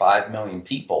talking about 5 million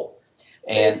people.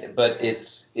 But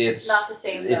it's not the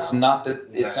same. it's though. not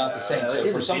the same. No, it So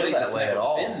didn't for somebody feel that that's way never at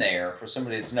all. been there, for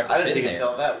somebody that's never I didn't been think it there,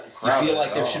 felt that you crowded feel like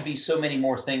at there all. should be so many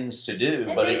more things to do,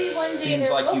 And but maybe it one day seems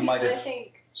there like will you be, might but I have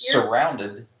think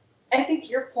surrounded. I think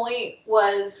your point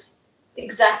was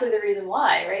exactly the reason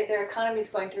why, right? Their economy's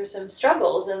going through some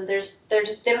struggles, and they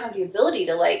don't have the ability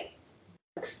to like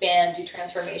expand, do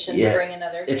transformations, Yeah. bring in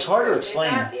other. It's things. hard to They've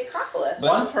explain. got the Acropolis.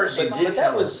 One person But did that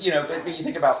tell was, us. but you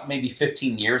think about maybe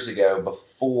 15 years ago,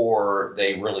 before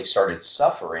they really started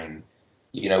suffering.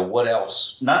 What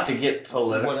else? Not to get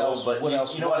political, What else- but what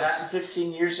else you know what was- happened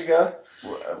 15 years ago?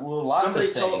 Well, lots Somebody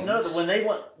of told no things. that when they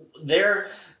went there.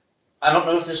 I don't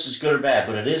know if this is good or bad,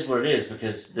 but it is what it is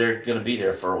because they're going to be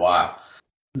there for a while.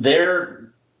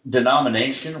 Their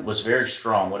denomination was very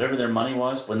strong. Whatever their money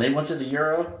was, when they went to the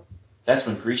euro, that's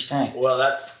when Greece tanked.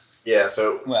 Well,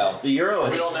 so Well, The euro.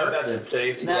 we has don't know if that's hurt the them.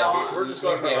 case. Now, we're just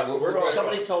going from yeah, we're going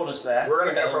Somebody told us that. we're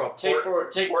going to You go know,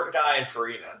 from a port guy in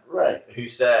Farina right, who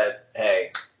said,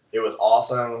 "Hey, it was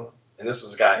awesome." And this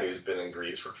is a guy who's been in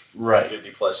Greece for right.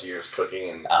 50 plus years cooking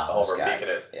and Oh, this over guy.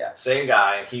 Mykonos. Yeah. Same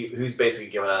guy, who's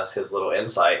basically giving us his little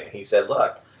insight. He said,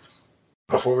 look,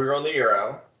 before we were on the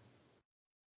euro,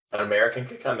 an American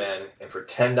could come in and for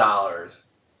 $10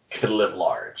 could live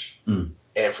large. Mm.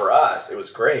 And for us, it was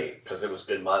great because it was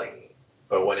good money.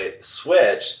 But when it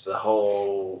switched, the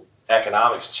whole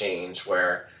economics changed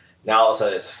where now all of a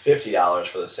sudden it's $50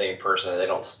 for the same person and they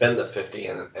don't spend the 50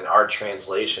 and our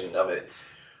translation of it,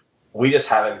 we just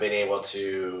haven't been able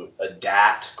to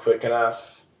adapt quick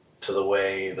enough to the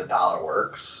way the dollar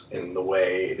works and the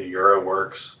way the euro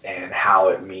works and how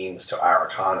it means to our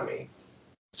economy.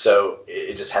 So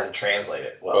it just hasn't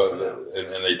translated well for them. And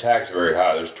they tax very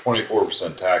high. There's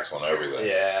 24% tax on everything.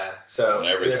 Yeah, so On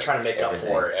everything. they're trying to make up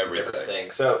for it. Everything. Different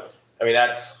things. So, I mean,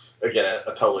 that's, again,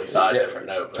 a totally side Yeah. different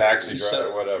note. but- Taxi So-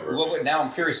 driver, whatever. Well, now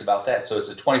I'm curious about that. So it's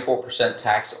a 24%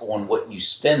 tax on what you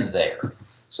spend there.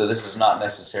 So this is not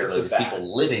necessarily It's a the VAT.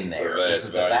 people living there. It's a This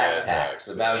is the value-added VAT tax, tax.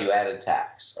 the value-added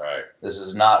tax. Right. This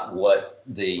is not what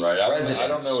the Right. residents I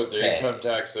don't know what the pay. income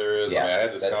tax there is. Yeah, I mean, I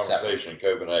had this that's conversation in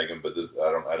Copenhagen, but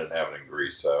I didn't have it in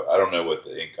Greece, so I don't know what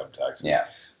the income tax is. Yeah.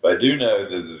 But I do know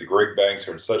that the Greek banks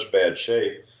are in such bad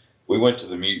shape. We went to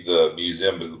the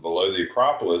museum below the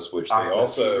Acropolis, which they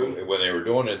also, when they were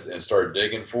doing it and started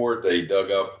digging for it, they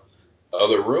dug up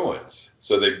other ruins.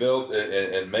 So they built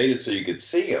and made it so you could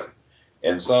see them.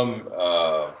 And some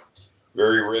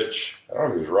very rich, I don't know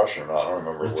if he was Russian or not, I don't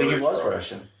remember. I where think it he's was from.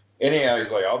 Russian. Anyhow,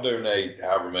 he's like, I'll donate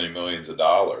however many millions of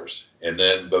dollars. And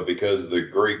then, but because the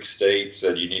Greek state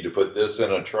said you need to put this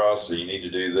in a trust, so you need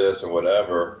to do this and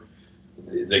whatever,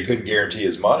 they couldn't guarantee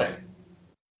his money.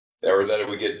 Or that it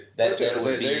would get, That it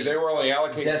would be they were only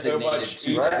allocating so designated much,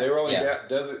 to they were only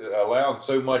allowing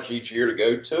so much each year to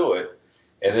go to it.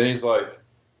 And then he's like,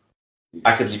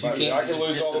 I could. You I can't can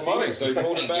lose all the money. So he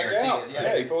pulled it Can't back guarantee out. it,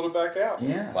 yeah. He pulled it back out.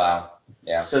 Yeah. Wow.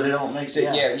 Yeah. So they don't make So,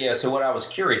 sense. yeah. So what I was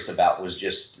curious about was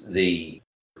just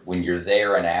when you're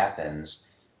there in Athens,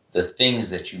 the things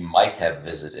that you might have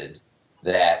visited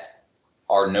that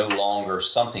are no longer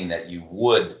something that you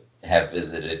would have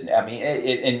visited. I mean,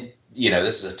 and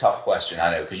this is a tough question,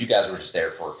 I know, because you guys were just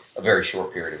there for a very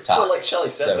short period of time. Well, like Shelley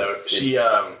said, So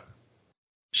though,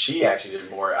 she actually did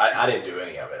more. I didn't do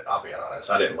any of it, I'll be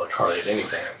honest. I didn't look hardly at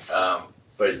anything.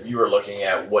 But you were looking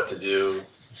at what to do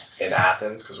in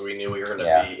Athens because we knew we were going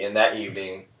to be in that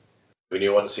evening. We knew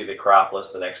we wanted to see the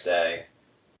Acropolis the next day.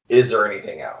 Is there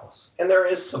anything else? And there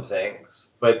is some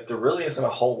things, but there really isn't a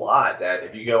whole lot that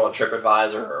if you go on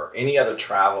TripAdvisor or any other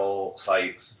travel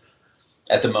sites,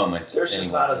 at the moment, there's just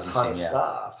anyone not a doesn't ton of seem-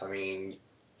 stuff. I mean,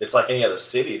 it's like any other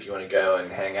city. If you want to go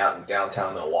and hang out in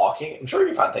downtown Milwaukee, I'm sure you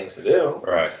can find things to do.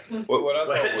 Right. What I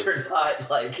But thought was, they're not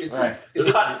like Right.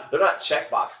 they're not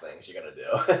checkbox things you're gonna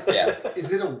do. Yeah.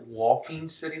 Is it a walking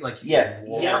city? Like you Yeah. can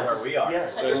walk? Yeah, where we are.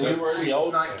 Yes. So we were in the It's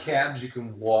old not center. cabs. You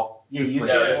can walk. Yeah, you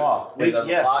places. can walk. In the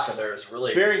Yes. block, there's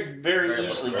really Very, very Very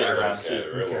easily little get around Yeah,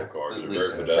 too. very little Okay. cars. At They're least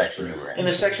very in the section pedestrian. we were in. In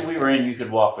the section we were in, you could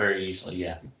walk very easily.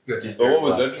 Yeah. Good. But what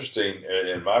was interesting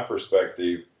in my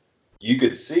perspective, you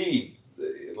could see,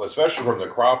 especially from the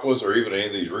Acropolis or even any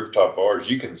of these rooftop bars,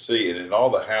 you can see it, and all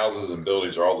the houses and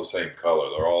buildings are all the same color.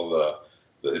 They're all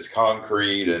it's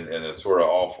concrete and it's sort of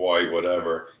off-white,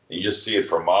 whatever. And you just see it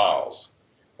for miles.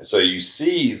 And so you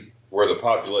see where the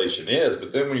population is,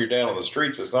 but then when you're down on the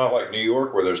streets, it's not like New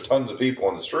York where there's tons of people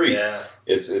on the street. yeah.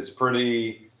 It's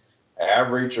pretty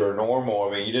average or normal.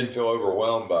 I mean, you didn't feel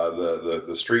overwhelmed by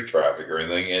the street traffic or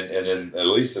anything. And at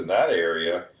least in that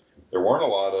area, there weren't a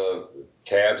lot of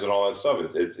cabs and all that stuff.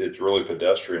 It's really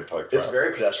pedestrian type It's traffic.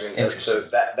 very pedestrian. Interesting. So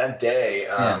that day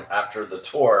Yeah. after the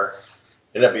tour,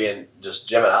 ended up being just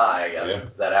Jim and I guess, Yeah.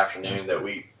 that afternoon that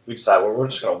we decided, well, we're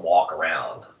just going to walk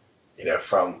around,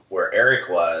 from where Eric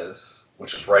was,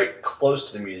 which was right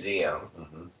close to the museum,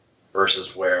 Mhm.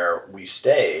 versus where we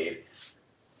stayed.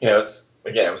 It was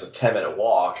a 10-minute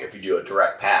walk if you do a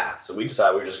direct path. So we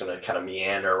decided we were just going to kind of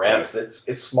meander around because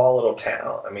it's small little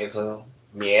town. I mean, it's a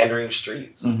meandering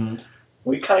streets. Mm-hmm.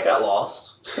 We kind of got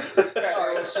lost.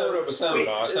 Sort of, So-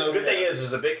 The good thing is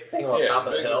there's a big thing on Yeah, top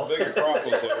of the hill. big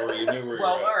Acropolis where you knew where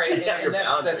Well, you all were right, So you have and your that's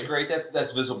boundary. great.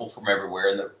 That's visible from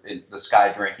everywhere in the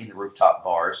sky drinking, the rooftop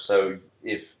bars. So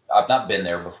if I've not been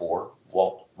there before,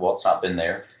 Walt's not been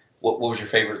there. What was your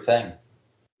favorite thing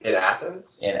In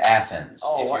Athens? in Athens?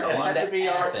 Oh, If you're it going had to be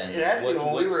Athens, it had to be when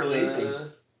we what's were the-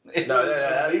 leaving. No,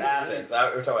 that's Athens.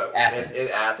 We're talking about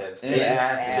Athens. In Athens. In To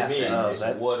Athens. me, Oh,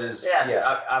 that's- what is?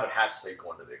 I would have to say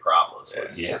going to the Acropolis.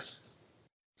 Was Yeah. just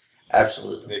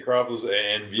Absolutely. The Acropolis,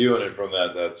 and viewing it from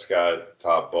that sky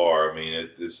top bar, I mean,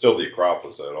 it's still the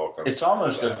Acropolis that it all comes. It's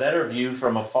almost a better view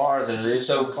from afar than it is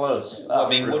so close. I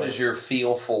mean, what really. is your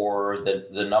feel for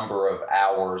the number of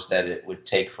hours that it would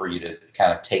take for you to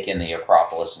kind of take in the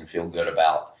Acropolis and feel good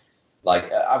about? Like,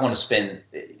 I want to spend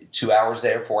 2 hours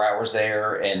there, 4 hours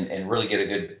there, and really get a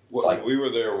good Well, we were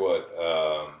there,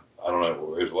 I don't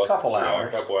know, it was less Couple than 2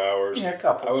 hours. a couple hours. Yeah, a I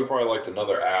couple. would probably like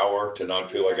another hour to not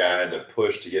feel like I had to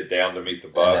push to get down to meet the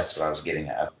And that's bus. what I was getting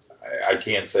at. I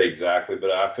can't say exactly,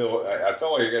 but I felt like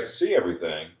I got to see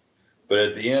everything. But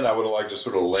at the end, I would have liked to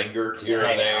sort of lingered Just here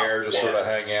and hang out. there, just Yeah. sort of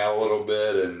hang out a little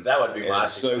bit and that would be my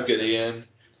soak it in.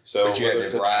 So But you whether had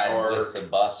it's to an ride hour, with the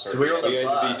bus, or So we were on you the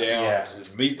had to bus. be down Yeah.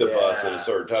 to meet the bus at Yeah. a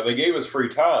certain time. They gave us free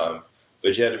time,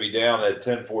 but you had to be down at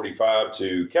 10:45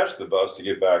 to catch the bus to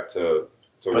get back to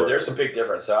But work. there's a big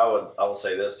difference. So I will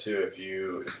say this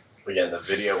too. Again, the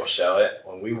video will show it.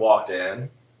 When we walked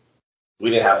in, we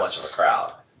didn't have much of a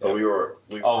crowd, but we were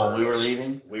When we were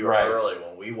leaving? we were Right. early.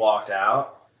 When we walked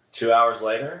out, 2 hours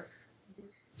later,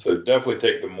 So definitely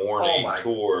take the morning Oh my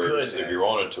tours goodness. if you're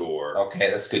on a tour. okay,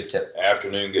 that's a good tip.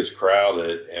 Afternoon gets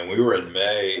crowded, and we were in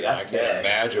May, and I That's can't May.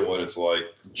 imagine what it's like when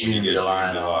you June, get July, June,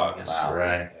 and July. August. Wow.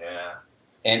 Right. yeah.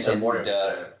 And, So and morning.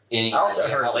 any I also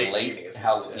idea heard how late in the late? evening is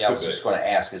How? good, too. Yeah, I was just going to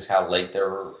ask is how late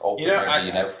they're open. You know, or do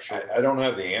you know for sure? I don't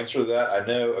have the answer to that. I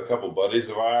know a couple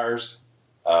buddies of ours,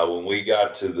 when we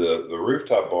got to the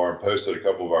rooftop bar and posted a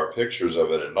couple of our pictures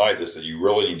of it at night, they said, you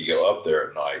really need to go up there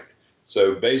at night.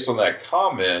 So based on that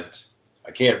comment,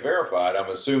 I can't verify it. I'm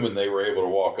assuming they were able to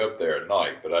walk up there at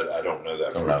night, but I don't know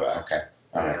that Don't for a know. fact. Okay.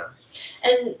 All right.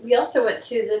 And we also went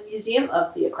to the Museum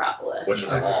of the Acropolis. Which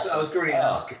is I was going to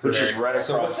ask. Which is right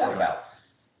So across what's that from about?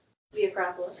 the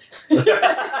Acropolis.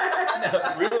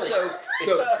 Really? So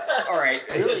all right.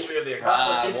 The history of the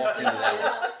Ah, Acropolis. I walked into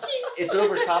that. It's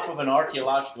over top of an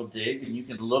archaeological dig, and you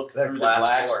can look That through the glass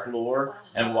glass floor. floor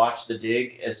and watch the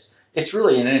dig. It's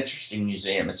really an interesting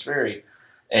museum. It's very,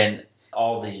 and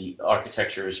all the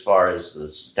architecture as far as the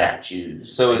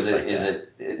statues. So is things it like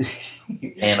is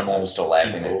that. it? Animals still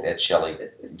laughing People. at Shelley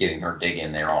getting her dig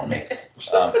in there on me.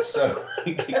 So it's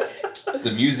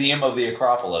the Museum of the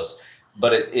Acropolis,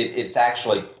 but it's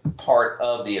actually part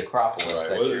of the Acropolis. Right.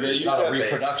 That Well, you're, they it's used not to a have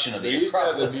reproduction of they the used to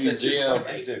have the Acropolis that you're museum.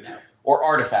 going to, or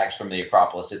artifacts from the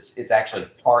Acropolis. It's actually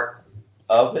part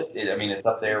of it. I mean, it's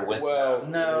up there with. Well,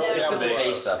 No, it's it's a at the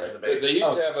base of It's it. the base. they used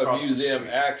Oh, to have a across the museum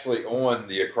street. actually on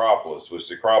the Acropolis, which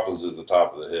the Acropolis is the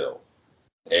top of the hill.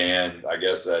 And I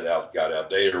guess that got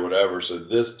outdated or whatever. So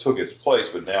this took its place,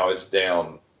 but now it's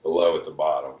down below at the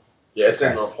bottom. Yeah, it's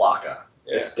in Okay. La Placa.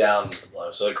 Yeah. It's down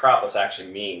below. So the Acropolis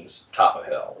actually means top of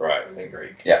hill Right. in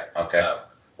Greek. Yeah. Okay. So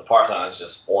the Parthenon is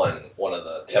just on one of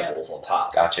the temples on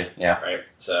top. Gotcha. Yeah. Right.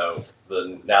 So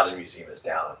now the museum is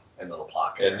down in Little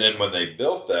Plaque. And then when they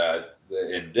built that,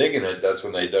 in digging it, that's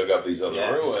when they dug up these other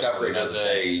ruins, discovered and then other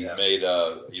they things, made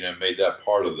that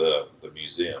part of the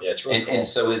museum. Yeah, it's really cool. And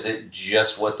so is it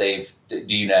just what they've, do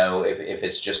you know if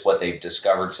it's just what they've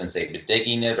discovered since they've been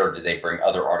digging it, or did they bring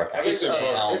other artifacts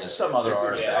down? It's some other It's a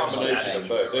artifacts. combination of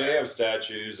both. They have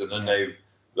statues, and then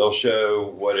they'll show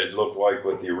what it looked like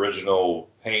with the original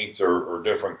paint or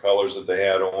different colors that they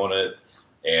had on it,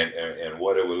 and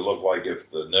what it would look like if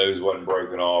the nose wasn't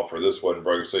broken off or this wasn't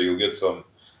broken. So you'll get some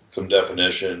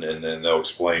definition, and then they'll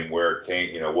explain where it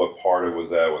came, what part it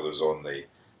was at, whether it was on the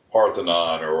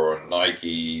Parthenon or on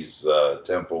Nike's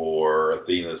temple or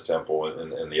Athena's temple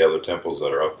and the other temples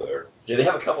that are up there. Yeah, they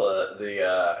have a couple of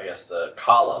the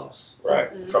columns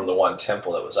Right. from the one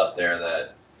temple that was up there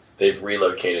that they've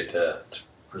relocated to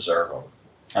preserve them.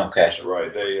 Okay.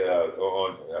 Right. They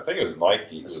I think it was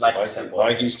Nike. It's Nike's temple.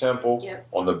 Nike's temple. Yep.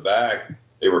 On the back,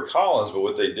 they were columns, but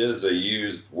what they did is they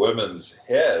used women's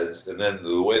heads, and then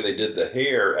the way they did the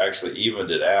hair actually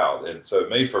evened it out, and so it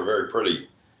made for a very pretty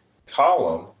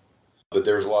column. But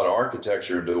there was a lot of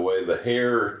architecture into the way the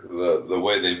hair, the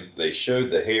way they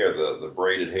showed the hair, the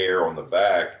braided hair on the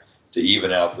back to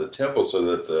even out the temple, so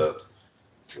that the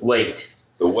Weight.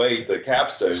 the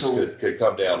capstones So- could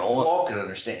come down on. All could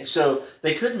understand. So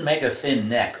they couldn't make a thin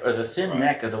neck, or the thin Right.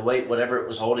 neck of the weight, whatever it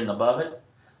was holding above it,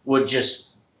 would just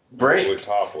break. Would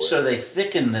topple it. So they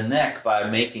thickened the neck by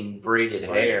making braided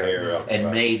hair, up and the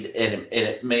back.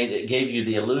 it gave you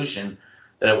the illusion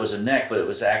that it was a neck, but it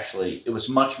was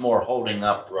much more holding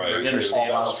up. Right. You It's understand?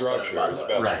 about Almost structure. done, It's by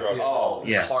the about way. Right. structure. Oh,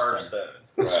 yeah. Carved stone.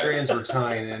 The Right. strands were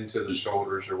tying into the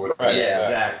shoulders or whatever. Right. Yeah,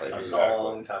 Exactly. exactly. That was Exactly. a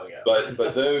long time ago.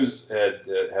 But those had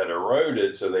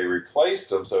eroded, so they replaced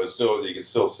them. So it's still, you can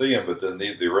still see them, but then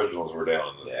the originals were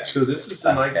down in the Yeah. So this is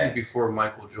the Okay. Nike before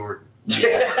Michael Jordan,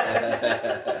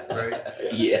 Yeah. right?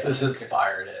 Yeah. This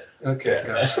inspired it. Okay,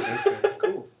 Yes. gotcha. Okay,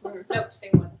 cool. Nope,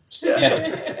 same one.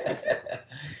 Yeah.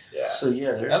 So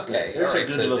yeah, there's Okay. there's all a right,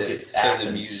 good so look the, at so Athens.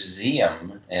 the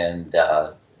museum and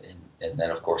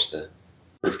then of course the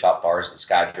rooftop bars, the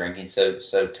sky drinking. So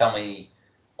tell me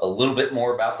a little bit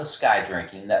more about the sky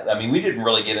drinking. We didn't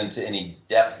really get into any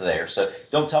depth there. So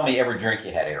don't tell me every drink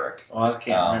you had, Eric. Well, I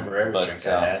can't remember every but, drink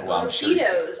I had. well, I'm sure you-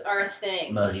 Mojitos are a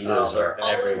thing. Mojitos are all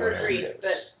everywhere. over Greece,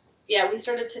 but yeah, we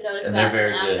started to notice And that they're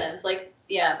in very good. Athens. Like,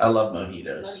 yeah, I love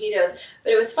mojitos. mojitos.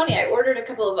 But it was funny. I ordered a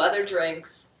couple of other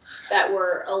drinks that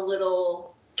were a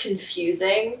little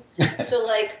confusing. So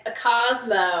like a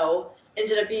Cosmo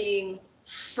ended up being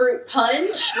fruit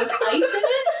punch with ice in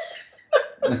it.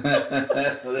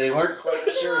 They weren't quite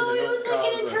sure. No, the it old was like an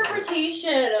Cosmo.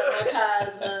 interpretation of a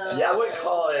Cosmo. Yeah, I would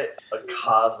call it a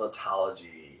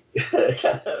cosmetology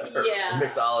or Yeah.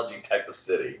 mixology type of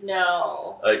city.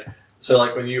 No. So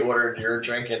like when you ordered your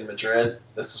drink in Madrid,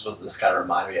 this is what this kind of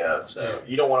reminded me of. So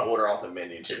you don't want to order off the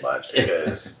menu too much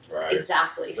because Right.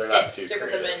 Exactly. They're not too Stick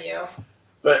with the creative. menu.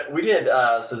 But we did,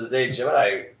 so the day Jim and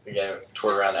I, again,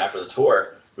 toured around after the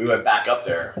tour, we went back up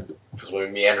there because when we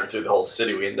meandered through the whole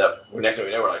city, next thing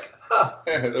we know, we're like, huh,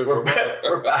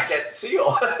 we're back at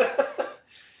Seal.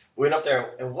 We went up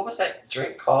there, and what was that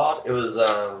drink called? It was,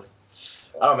 I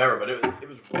don't remember, but it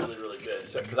was really, really good.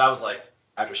 So, because I was like,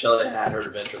 after Shelley had her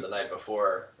adventure the night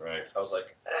before, Right. I was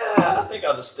like, I think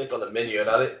I'll just stick on the menu. And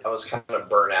I was kind of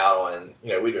burnt out on,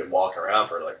 we'd been walking around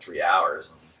for like 3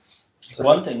 hours. So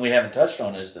One thing we haven't touched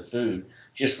on is the food.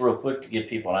 Just real quick to give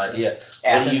people an idea. Athens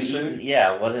What do you food? eat?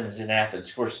 Yeah, what is in Athens?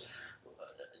 Of course,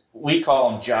 we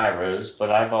call them gyros,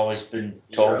 but I've always been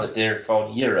told Gyro. that they're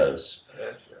called gyros.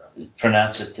 Yes,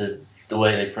 Pronounce it the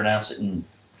way they pronounce it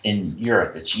in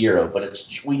Europe. It's gyro, but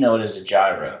we know it as a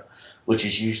gyro, which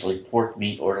is usually pork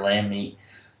meat or lamb meat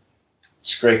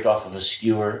scraped off of a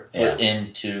skewer, put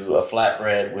into a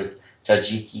flatbread with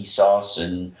tzatziki sauce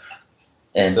and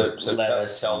So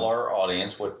lettuce. tell our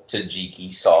audience what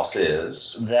tzatziki sauce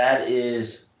is. That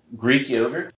is Greek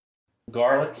yogurt,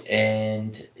 garlic,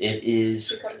 and it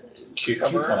is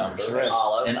Cucumber, Cucumbers, right.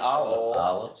 olive, and olive.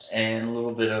 Olives. and a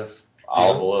little bit of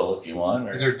olive oil if you want.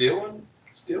 Or Is there dill in?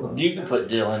 It's dill in. you can put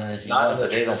dill in it if you Not want, in the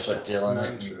but they don't traditional. put dill in No,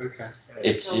 it. okay.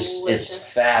 It's just Delicious.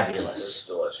 it's fabulous. It's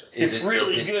delicious. Is It's it-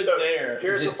 really is it- good so there.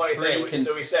 Here's Is the it funny thing. pretty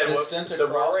So we said, consistent so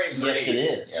we're wearing across- Yes, it Greece.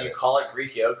 is. Do you call it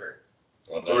Greek yogurt,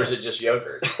 or is it just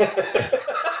yogurt?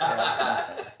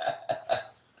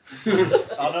 I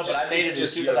don't know, but I made it as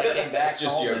just soon as I yogurt. came back It's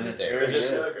just home, yogurt and it's there. very It's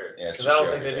just good. yogurt. Yeah, it's Because just I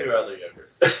don't think they yogurt do other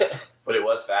yogurt. But it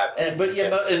was fabulous. But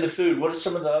in the food, what is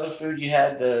some of the other food you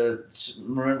had?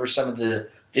 Remember some of the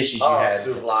dishes you Oh, had?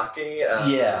 souvlaki.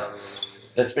 Yeah.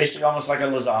 That's basically almost like a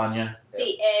lasagna.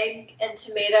 The egg and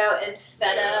tomato and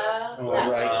feta. Yes. That Right.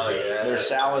 was Oh, good. yeah. Their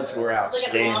salads were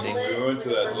outstanding. omelet. We went to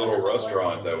that little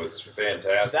restaurant that was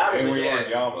fantastic. That was and we were again-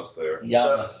 in Yamas there.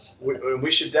 Yummus.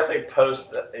 We should definitely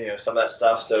post some of that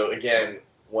stuff. So again,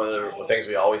 one of the things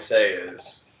we always say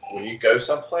is when you go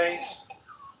someplace,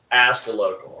 ask a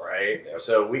local, right?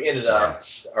 So we ended up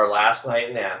our last night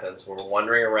in Athens. We're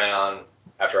wandering around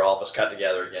after all of us got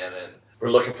together again, and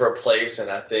we're looking for a place. And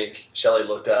I think Shelly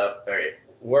looked up, all right,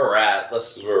 where we're at.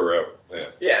 This is where we're at. Yeah.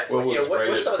 Yeah, What was what's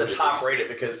rated some of the pretty top decent? rated?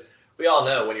 Because we all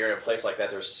know when you're in a place like that,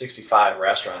 there's 65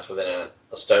 restaurants within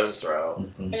a stone's throw.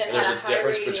 Mhm. And it And there's had a high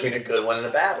difference rating. between a good one and a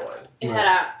bad one. It had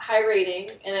a high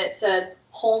rating, and it said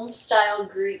home style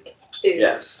Greek food.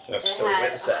 Yes. And So we it went had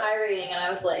and a sat. high rating, and I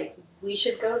was like, we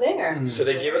should go there. So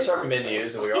they give us our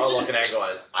menus, and we were all looking at it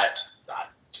going,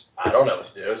 I don't know what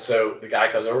to do. So the guy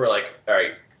comes over, we're like, all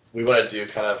right, we want to do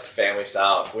kind of family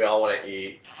style. We all want to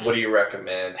eat. What do you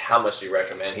recommend? How much do you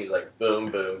recommend? He's like, boom,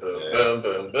 boom, boom, Yeah. boom,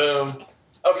 boom, boom.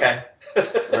 Okay.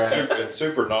 Right. It's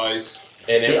super nice.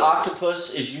 And it The was- octopus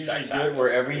is usually spectacular. good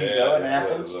wherever you Yeah, go in that's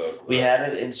what Athens. it was. We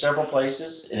had it in several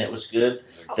places, and it was good.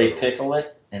 They pickle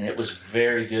it, and it was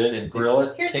very good, and grill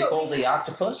it. Here's what Pickle we the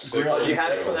octopus? Grill it. You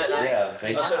had it from that night? Yeah,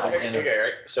 they So, and okay,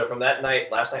 Eric, so from that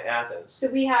night, last night in Athens. So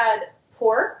we had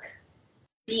pork,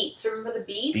 beets. Remember the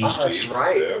beets? Beets. Oh, that's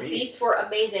right. Yeah. The beets were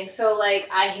amazing. So like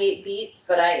I hate beets,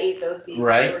 but I ate those beets.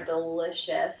 Right. They were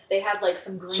delicious. They had like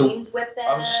some greens with them.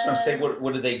 I was just gonna say,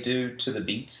 what did they do to the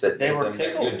beets that They made were them that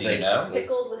pickled, good? Do you know? basically.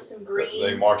 Pickled with some greens.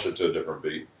 They march it to a different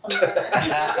beat.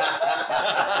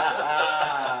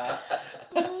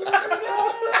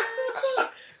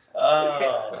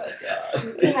 Oh my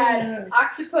god. We had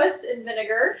octopus and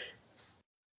vinegar,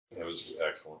 It was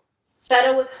excellent.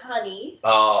 feta with honey.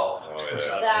 Oh, Oh,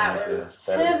 yeah. That was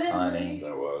Feta with heavenly. honey. That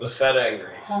the was. feta and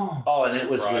grease. Oh, and it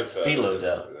was Fried with feta. phyllo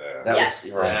dough. Yeah. That Yes.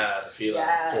 was right. Yeah, the feeling.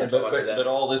 Yeah. Yeah, but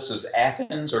all this was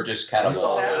Athens or just kind of This is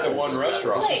all Athens. The one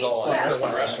restaurant. This is all Yeah. Athens.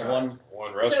 One restaurant.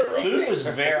 One So- restaurant. Food was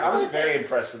I was very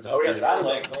impressed with the Oh, we got food. the I food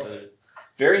love next, the also. food.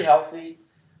 Very healthy.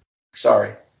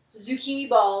 Sorry. Zucchini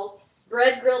balls,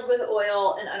 bread grilled with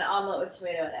oil, and an omelet with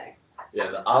tomato and egg. Yeah,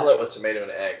 the omelet with tomato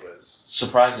and egg was.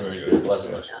 Surprisingly Very good, good.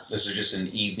 wasn't it? This is just an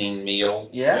evening meal.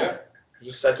 Yeah. We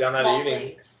just sat down that Small evening.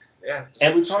 plates. Yeah.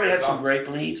 And we probably had straight some off. grape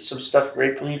leaves, some stuffed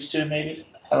grape leaves too, maybe.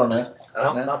 I don't know.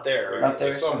 No, No. not there. Not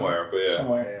there. Somewhere, but yeah.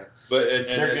 Somewhere. But and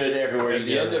They're good everywhere At you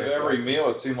the go. end of every meal,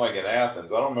 it seemed like in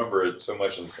Athens. I don't remember it so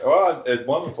much in. Well, at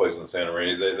one place in Santa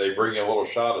Maria, they bring you a little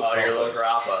shot of Oh, your little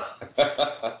something.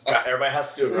 grappa. Everybody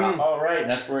has to do a grappa. All right, and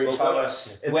that's where he Well, saw so-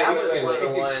 us. And that was one of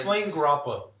the Explain ones-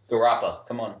 grappa. Garapa,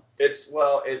 come on. It's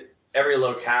every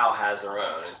locale has their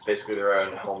own. It's basically their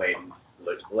own homemade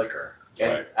liquor.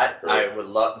 And I would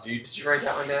love. Did you write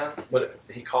that one down? What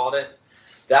he called it?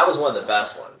 That was one of the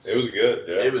best ones. It was good.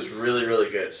 Yeah. It was really, really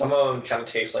good. Some of them kind of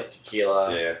taste like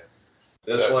tequila. Yeah.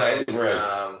 This That- one, that was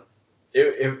right.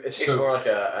 it tastes So- more like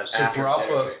an So after dinner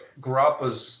grappa, drink.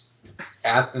 grappa's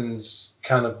Athens,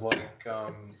 kind of like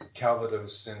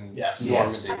Calvados in Yes.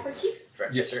 Normandy. Aperitif?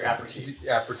 It's your aperitif.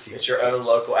 Aperitif. It's your own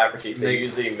local aperitif. They Make-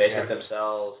 usually make yeah. it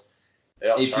themselves. They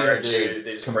don't If you had charge you. to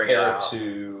They just bring it compare it out.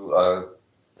 to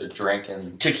a drink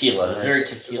and Tequila, very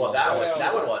tequila. Well,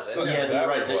 that one wasn't. Yeah, that you're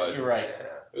right. was- You're right.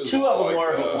 It was Two of them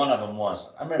like, were, but one of them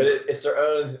wasn't. I But remember. it's their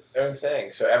own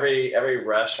thing. So every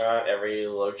restaurant, every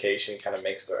location kind of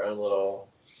makes their own little.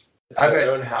 It's I've their had-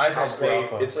 own I've had house-made.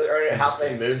 grappa It's their own in the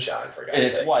house-made States. moonshine for guys. And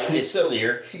it's sake. white. It's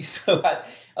clear. so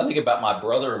I think about my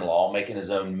brother-in-law making his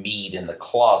own mead in the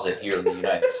closet here in the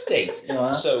United States. You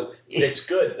know, So It's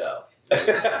good though. I don't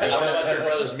know about your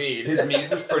brother's mead. his mead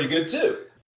was pretty good too.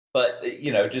 But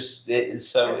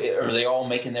are they all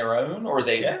making their own, or are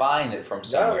they Yeah. buying it from No,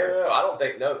 somewhere? I don't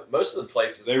think no. Most of the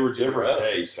places They were do their different own.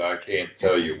 tastes. So I can't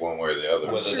tell you one way or the other.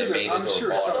 I'm Whether sure they that- made it I'm or sure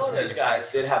bought it. Some of those guys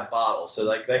did have bottles, so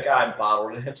like that guy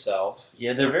bottled it himself.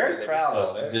 yeah, they're very They proud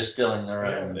sell of it. distilling their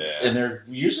own, Yeah. and they're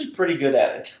usually pretty good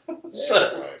at it.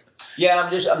 So Right. Yeah,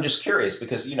 I'm just curious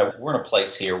because we're in a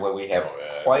place here where we have Oh,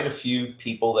 yeah. quite a few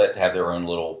people that have their own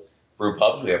little brew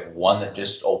pubs. We have one that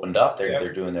just opened up. They're Yep.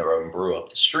 they're doing their own brew up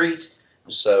the street.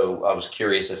 So I was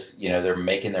curious if they're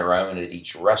making their own at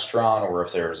each restaurant, or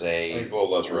if there's I think a it's a little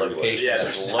less regulated. location Yeah,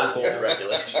 that's there's not local good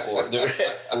regulation. or there-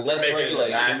 less Making it in the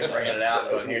back regulation. and bringing it out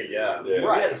and going here, yeah. Yeah. We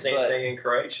Right, had the same but- thing in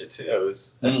Croatia too. It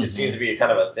Mhm. seems to be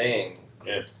kind of a thing,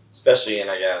 Yeah. especially in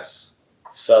I guess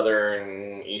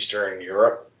southern, eastern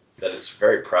Europe, that it's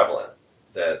very prevalent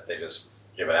that they just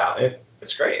give it out.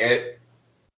 It's great, and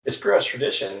it's pretty much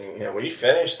tradition. When you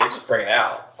finish, they just bring it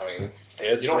out. I mean,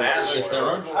 It's You don't ask really for It's their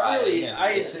own whatever. variety. I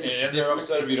really, I, it's And they're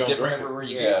upset if you don't different drink it. everywhere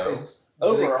you Yeah, go. it's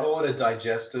Do they Overall, call it a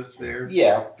digestive there?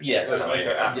 Yeah. yes. It's like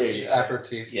their aperitif.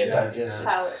 Aperitif. Yeah, digestive.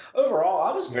 Palate. Overall,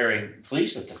 I was very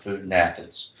pleased with the food in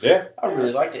Athens. Yeah. I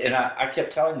really liked it. And I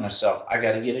kept telling myself, I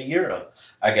got to get a gyro.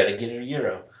 I got to get a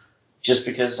gyro. Just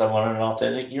because I wanted an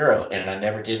authentic gyro. And I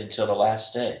never did until the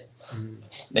last day.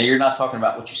 Now you're not talking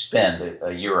about what you spend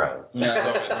a euro. No.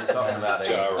 You're talking about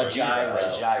Gyro. a gyro.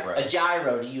 A gyro. A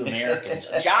gyro to you Americans.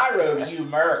 A gyro to you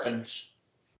Americans.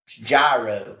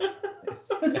 Gyro.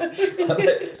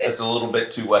 That's a little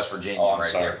bit too West Virginia Oh, I'm right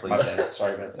sorry. there, My please. bad.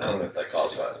 Sorry about I don't know that. if that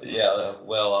qualifies. Yeah,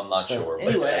 well, I'm not So, sure. but-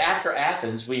 Anyway, after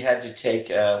Athens, we had to take.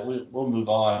 We'll move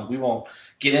on. We won't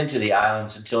get into the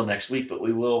islands until next week, but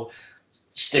we will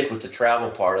stick with the travel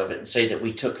part of it and say that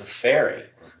we took a ferry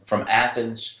from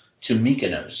Athens to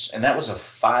Mykonos, and that was a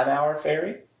 5-hour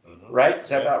ferry, right? Is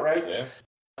that about right? Yeah.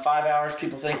 5 hours.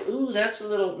 People think, ooh, that's a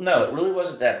little. No, it really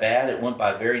wasn't that bad. It went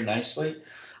by very nicely.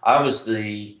 I was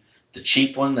the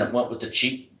cheap one that went with the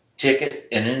cheap ticket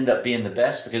and ended up being the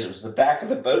best because it was the back of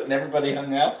the boat and everybody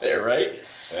hung out there, right?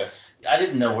 Yeah. I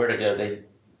didn't know where to go.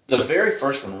 The very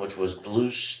first one, which was Blue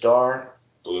Star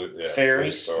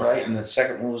Ferries, Blue Star. right? And the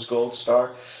second one was Gold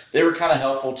Star. They were kind of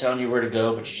helpful telling you where to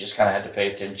go, but you just kind of had to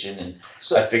pay attention. And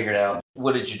So I figured out.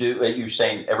 what did you do? You were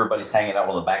saying everybody's hanging out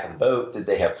on the back of the boat. Did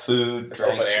they have food, It's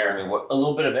open drinks? air. I mean, what? A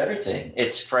little bit of everything.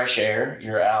 It's fresh air.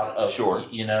 You're out of, Sure.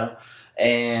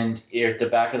 and you're at the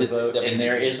back of the Did- boat, I mean, and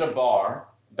there did you- is a bar.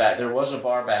 There was a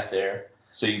bar back there.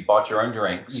 So you bought your own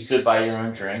drinks. You could buy your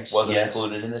own drinks. Wasn't yes.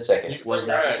 included in the ticket. Was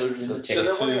not Right. included in the So ticket. So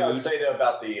the one thing I would say though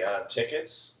about the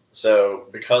tickets, so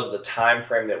because of the time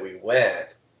frame that we went,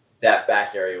 that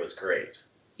back area was great.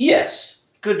 Yes,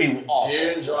 could be awful.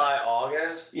 June, July,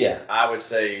 August, Yeah, I would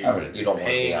say I would- You don't want to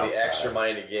be paying the outside. extra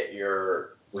money to get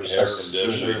your Air reserve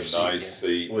conditioning, seat, nice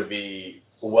seat. would be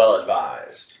well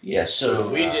advised. yeah. So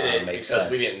We did it makes because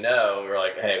we sense. didn't know. We were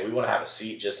like, hey, we want to have a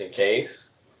seat just in case.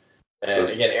 And Sure.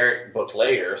 again, Eric booked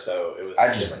later, so it was I a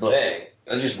just different booked thing.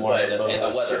 I just But wanted to.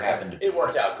 And the weather happened to be. It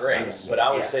worked out great. But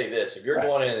I would Yeah. say this: if you're Right.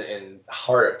 going in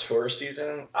heart of tourist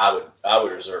season, I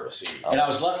would reserve a seat. And I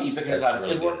was lucky because That's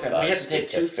really it worked good out. We had advice. to take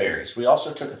Good 2 tip. ferries. We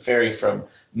also took a ferry from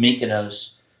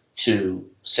Mykonos to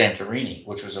Santorini,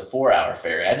 which was a 4-hour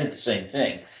ferry. I did the same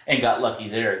thing and got lucky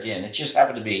there again. It just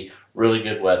happened to be really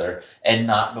good weather and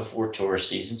not before tourist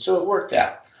season, so it worked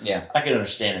out. Yeah. I can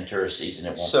understand in tourist season it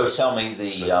won't. So be tell me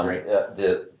so great.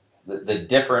 the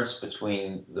difference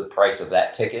between the price of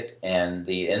that ticket and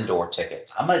the indoor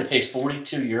ticket. I might have paid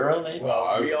 €42 maybe.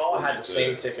 Well, we I all would had the say-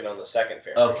 same ticket on the second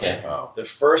ferry. Okay. Oh. The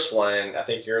first one, I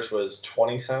think yours was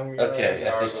 20-some euros. Okay, I and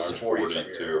think ours it was Ours 40-some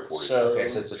 42 euros. or 42. So Okay,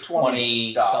 so it's a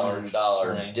 $20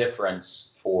 $20 difference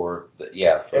for for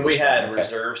And we this had one. Okay.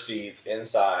 reserve seats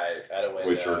inside at a window.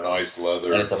 Which are nice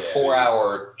leather. And it's a Yeah.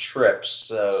 4-hour trip,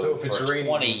 so, So if it's for raining-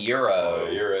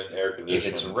 €20, You're in air if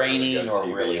conditioning. it's raining or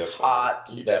really hot,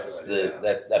 You that's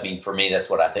definitely, I mean, for me,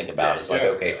 that's what I think about. Yeah, It's like, yeah.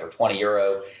 okay, for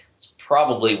 €20, it's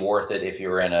probably worth it if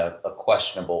you're in a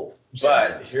questionable But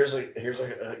season. here's a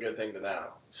good thing to know.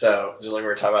 So just like we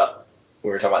were talking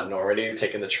about Normandy,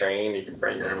 taking the train, you can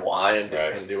bring your own wine and,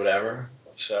 Right. and do whatever.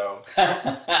 So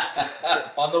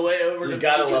On the way over you to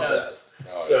gotta love Mykonos. this.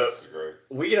 Oh, So- it's great.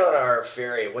 We get on our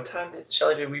ferry. What time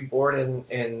did we board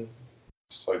in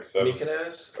It's like 7,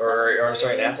 Mykonos or I'm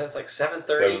sorry, in Athens? Like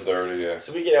 7:30. 7:30, yeah.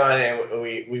 So we get on and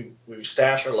we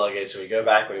stash our luggage and we go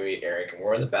back and we meet Eric and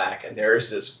we're in the back and there's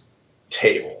this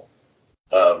table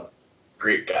of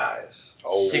Greek guys.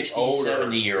 60,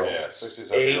 70-year-olds. Yeah, 60,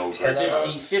 70-year-old 8, 10 Greek of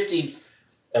guys. them. 50,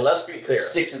 And let's be clear,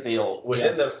 6 at the old.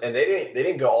 within the and they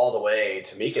didn't go all the way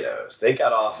to Mykonos. They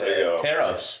got off They at got off.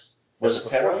 Paros. Was it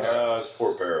Before Paros? It's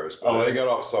Fort Paris, but Oh, they is got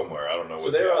off somewhere. I don't know. so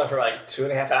what they were the- on for like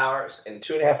 2.5 hours. In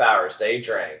 2.5 hours, they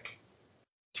drank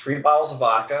 3 bottles of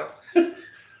vodka,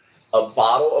 a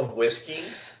bottle of whiskey,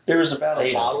 There was about a 8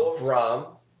 of bottle of rum,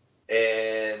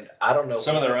 and I don't know. them.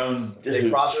 Some of their own. They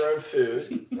brought their own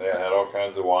food. They had all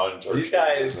kinds of wine. These turkeys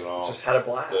guys and all. just had a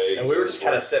blast, They and we were just just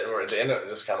kind of sitting at the end of it,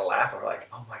 just kind of laughing. We're like,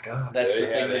 "Oh my god!" That's they the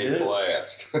thing had to a do.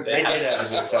 blast. They did have a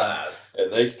good time.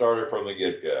 And they started from the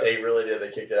get-go. They really did. They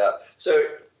kicked it out. So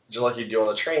just like you do on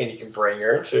the train, you can bring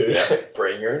your own food, Yeah.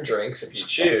 bring your own drinks if you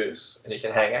choose, and you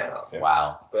can hang out. Yeah.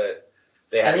 Wow. But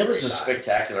they had And a it was great a time.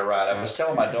 spectacular ride. I was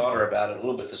telling my daughter about it a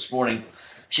little bit this morning.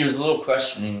 She was a little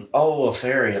questioning, oh, a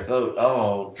ferry, a boat,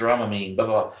 oh, Dramamine, blah,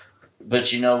 blah.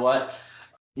 But you know what?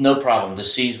 No problem. The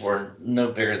seas were no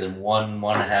bigger than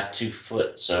 1.5, 2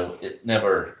 foot. So it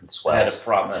never It had a swells.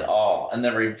 problem at all. I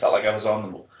never even felt like I was on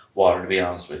the water, to be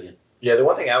honest with you. Yeah, the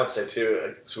one thing I would say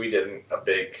too, so we did a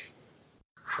big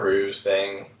cruise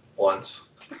thing once,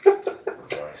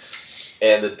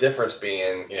 and the difference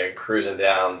being, cruising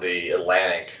down the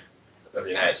Atlantic of the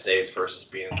United States versus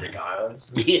being in Greek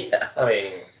islands. Yeah. I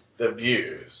mean, the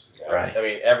views. Right. I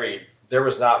mean, there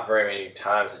was not very many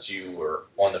times that you were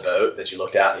on the boat that you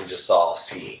looked out and you just saw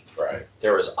sea. Right.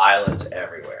 There was islands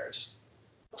everywhere. Just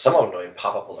some of them don't even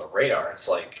pop up on the radar. It's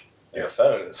like your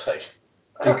phone. It's like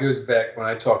It goes back when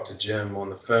I talked to Jim on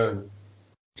the phone.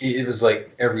 It was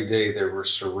like every day there were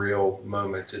surreal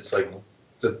moments. It's like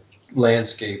the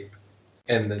landscape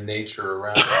and the nature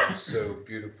around it was so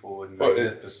beautiful and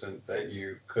magnificent that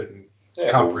you couldn't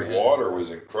comprehend. The water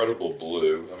was incredible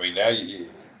blue. I mean, now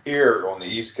here on the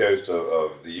east coast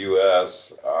of the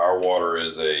U.S., our water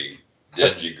is a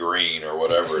dingy green or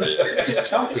whatever it is. It's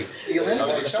choppy.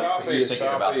 It's choppy,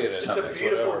 and it's a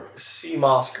beautiful sea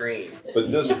moss green.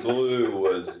 But this blue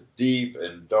was deep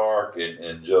and dark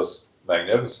and just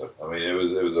magnificent. I mean, it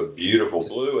was a beautiful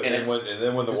blue. And then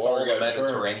when the water got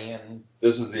Mediterranean.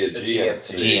 this is the Aegean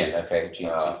Sea. Aegean, okay,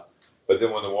 Aegean Sea. But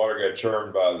then when the water got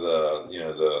churned by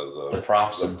the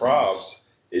props,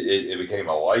 it became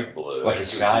a light blue, like a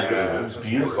sky blue. It was It was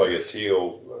beautiful. like a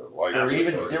teal light.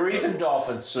 There were even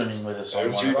dolphins swimming with us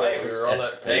on one of Right, those we were on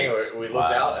that thing. escapades. We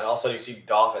looked out, and all of a sudden you see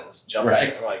dolphins jumping. Right.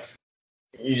 And I'm like,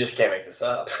 you just can't make this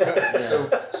up.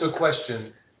 So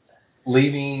question,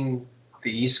 leaving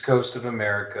the east coast of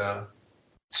America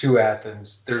to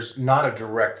Athens, there's not a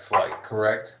direct flight,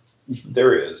 correct?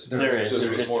 There is. There is. It's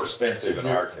They're just more expensive. expensive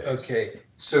in our case. Okay,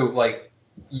 so like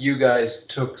you guys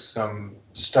took some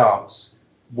stops.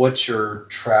 What's your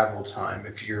travel time?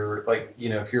 If you're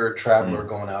if you're a traveler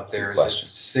going out there, is it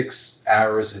 6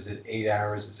 hours? Is it 8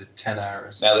 hours? Is it 10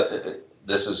 hours? Now,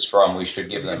 this is from, we should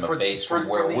give them a base from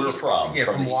where the we're East- from. Yeah,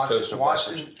 from the east coast of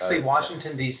Washington, say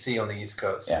Washington, D.C. on the East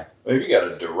Coast. Yeah. Well, if you got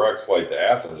a direct flight to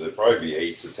Athens, it'd probably be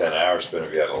 8 to 10 hours, depending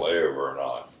if you had a layover or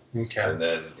not. Okay. And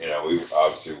then, we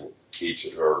obviously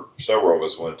several of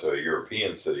us went to a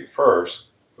European city first,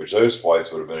 which those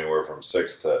flights would have been anywhere from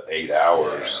 6 to 8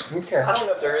 hours. Okay. I don't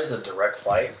know if there is a direct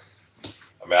flight.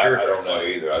 I mean, I don't know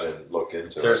either. I didn't look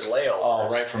into There's it. layovers. Oh,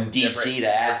 right from in D.C. to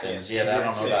Athens. Yeah, I don't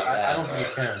know about that. I don't think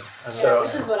you can. So-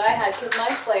 which is what I had, because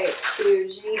my flight to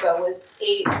Geneva was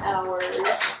 8 hours,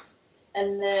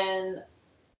 and then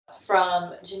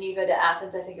from Geneva to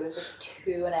Athens, I think it was like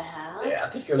 2.5. Yeah, I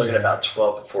think you're looking at about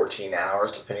 12 to 14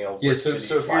 hours, depending on Yeah, what so city if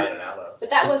you fly you're- in and out of. But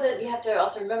that wasn't, you have to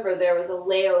also remember there was a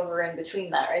layover in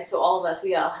between that, right? So all of us,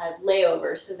 we all had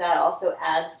layovers, so that also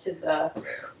adds to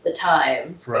the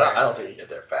time. But I don't think you get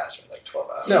there faster, like 12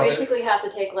 hours. So you basically have to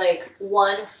take like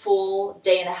 1 full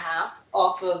day and a half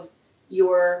off of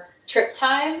your trip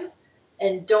time,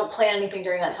 and don't plan anything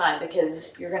during that time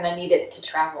because you're going to need it to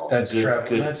travel. That's Good, travel.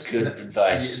 good, That's good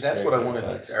advice. That's Very what I good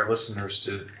wanted advice. our listeners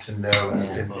to know,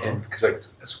 and because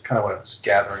that's kind of what I was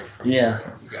gathering from Yeah.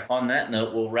 you guys. On that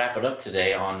note, we'll wrap it up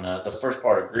today on the first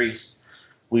part of Greece.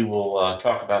 We will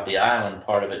talk about the island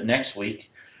part of it next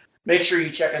week. Make sure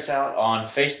you check us out on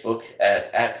Facebook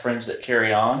at Friends That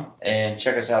Carry On, and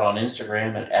check us out on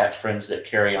Instagram at Friends That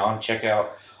Carry On. Check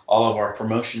out all of our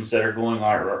promotions that are going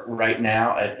on right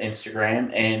now at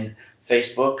Instagram and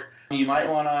Facebook. You might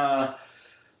want to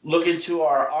look into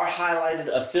our highlighted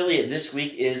affiliate this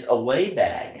week is Away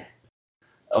Bag.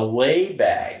 Away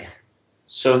Bag.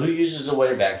 So who uses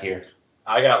Away Bag here?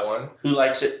 I got one. Who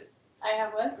likes it? I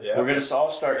have one. Yeah. We're going to all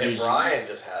start And using Brian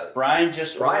just had it. Brian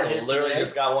Literally today.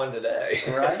 just got one today.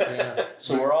 Right? Yeah.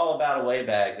 So we're all about Away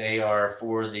Bag. They are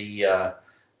for the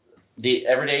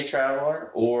everyday traveler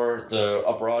or the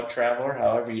abroad traveler,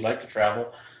 however you like to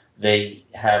travel. They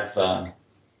have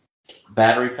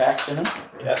battery packs in them.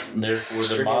 Yeah. And they're for the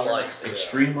Extremely modern, light, yeah.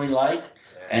 extremely light,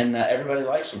 and everybody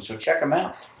likes them. So check them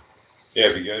out. Yeah,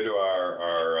 if you go to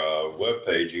our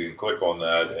webpage, you can click on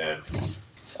that, and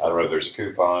I don't know if there's a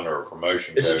coupon or a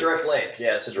promotion It's code. a direct link.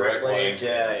 Yeah, it's a direct link.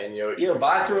 Yeah, and you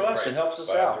Buy through us. It helps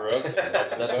us Buy out. through us, it helps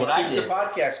us That's out. what I Keeps the did.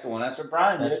 podcast going. That's what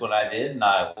Brian did. That's what I did, and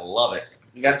I love it.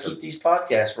 You got to keep these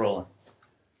podcasts rolling.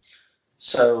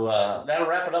 So that'll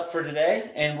wrap it up for today,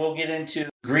 and we'll get into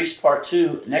Greece Part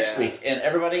 2 next week. And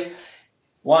everybody,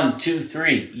 1, 2,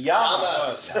 3,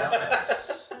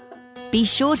 Yamas! Be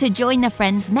sure to join the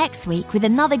friends next week with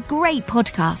another great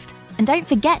podcast. And don't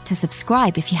forget to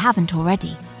subscribe if you haven't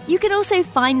already. You can also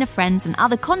find the friends and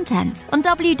other content on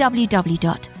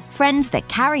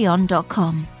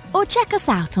www.friendsthatcarryon.com, or check us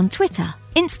out on Twitter,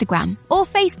 Instagram, or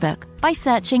Facebook by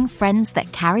searching Friends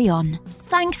That Carry On.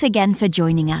 Thanks again for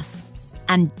joining us.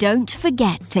 And don't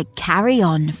forget to carry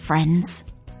on, friends.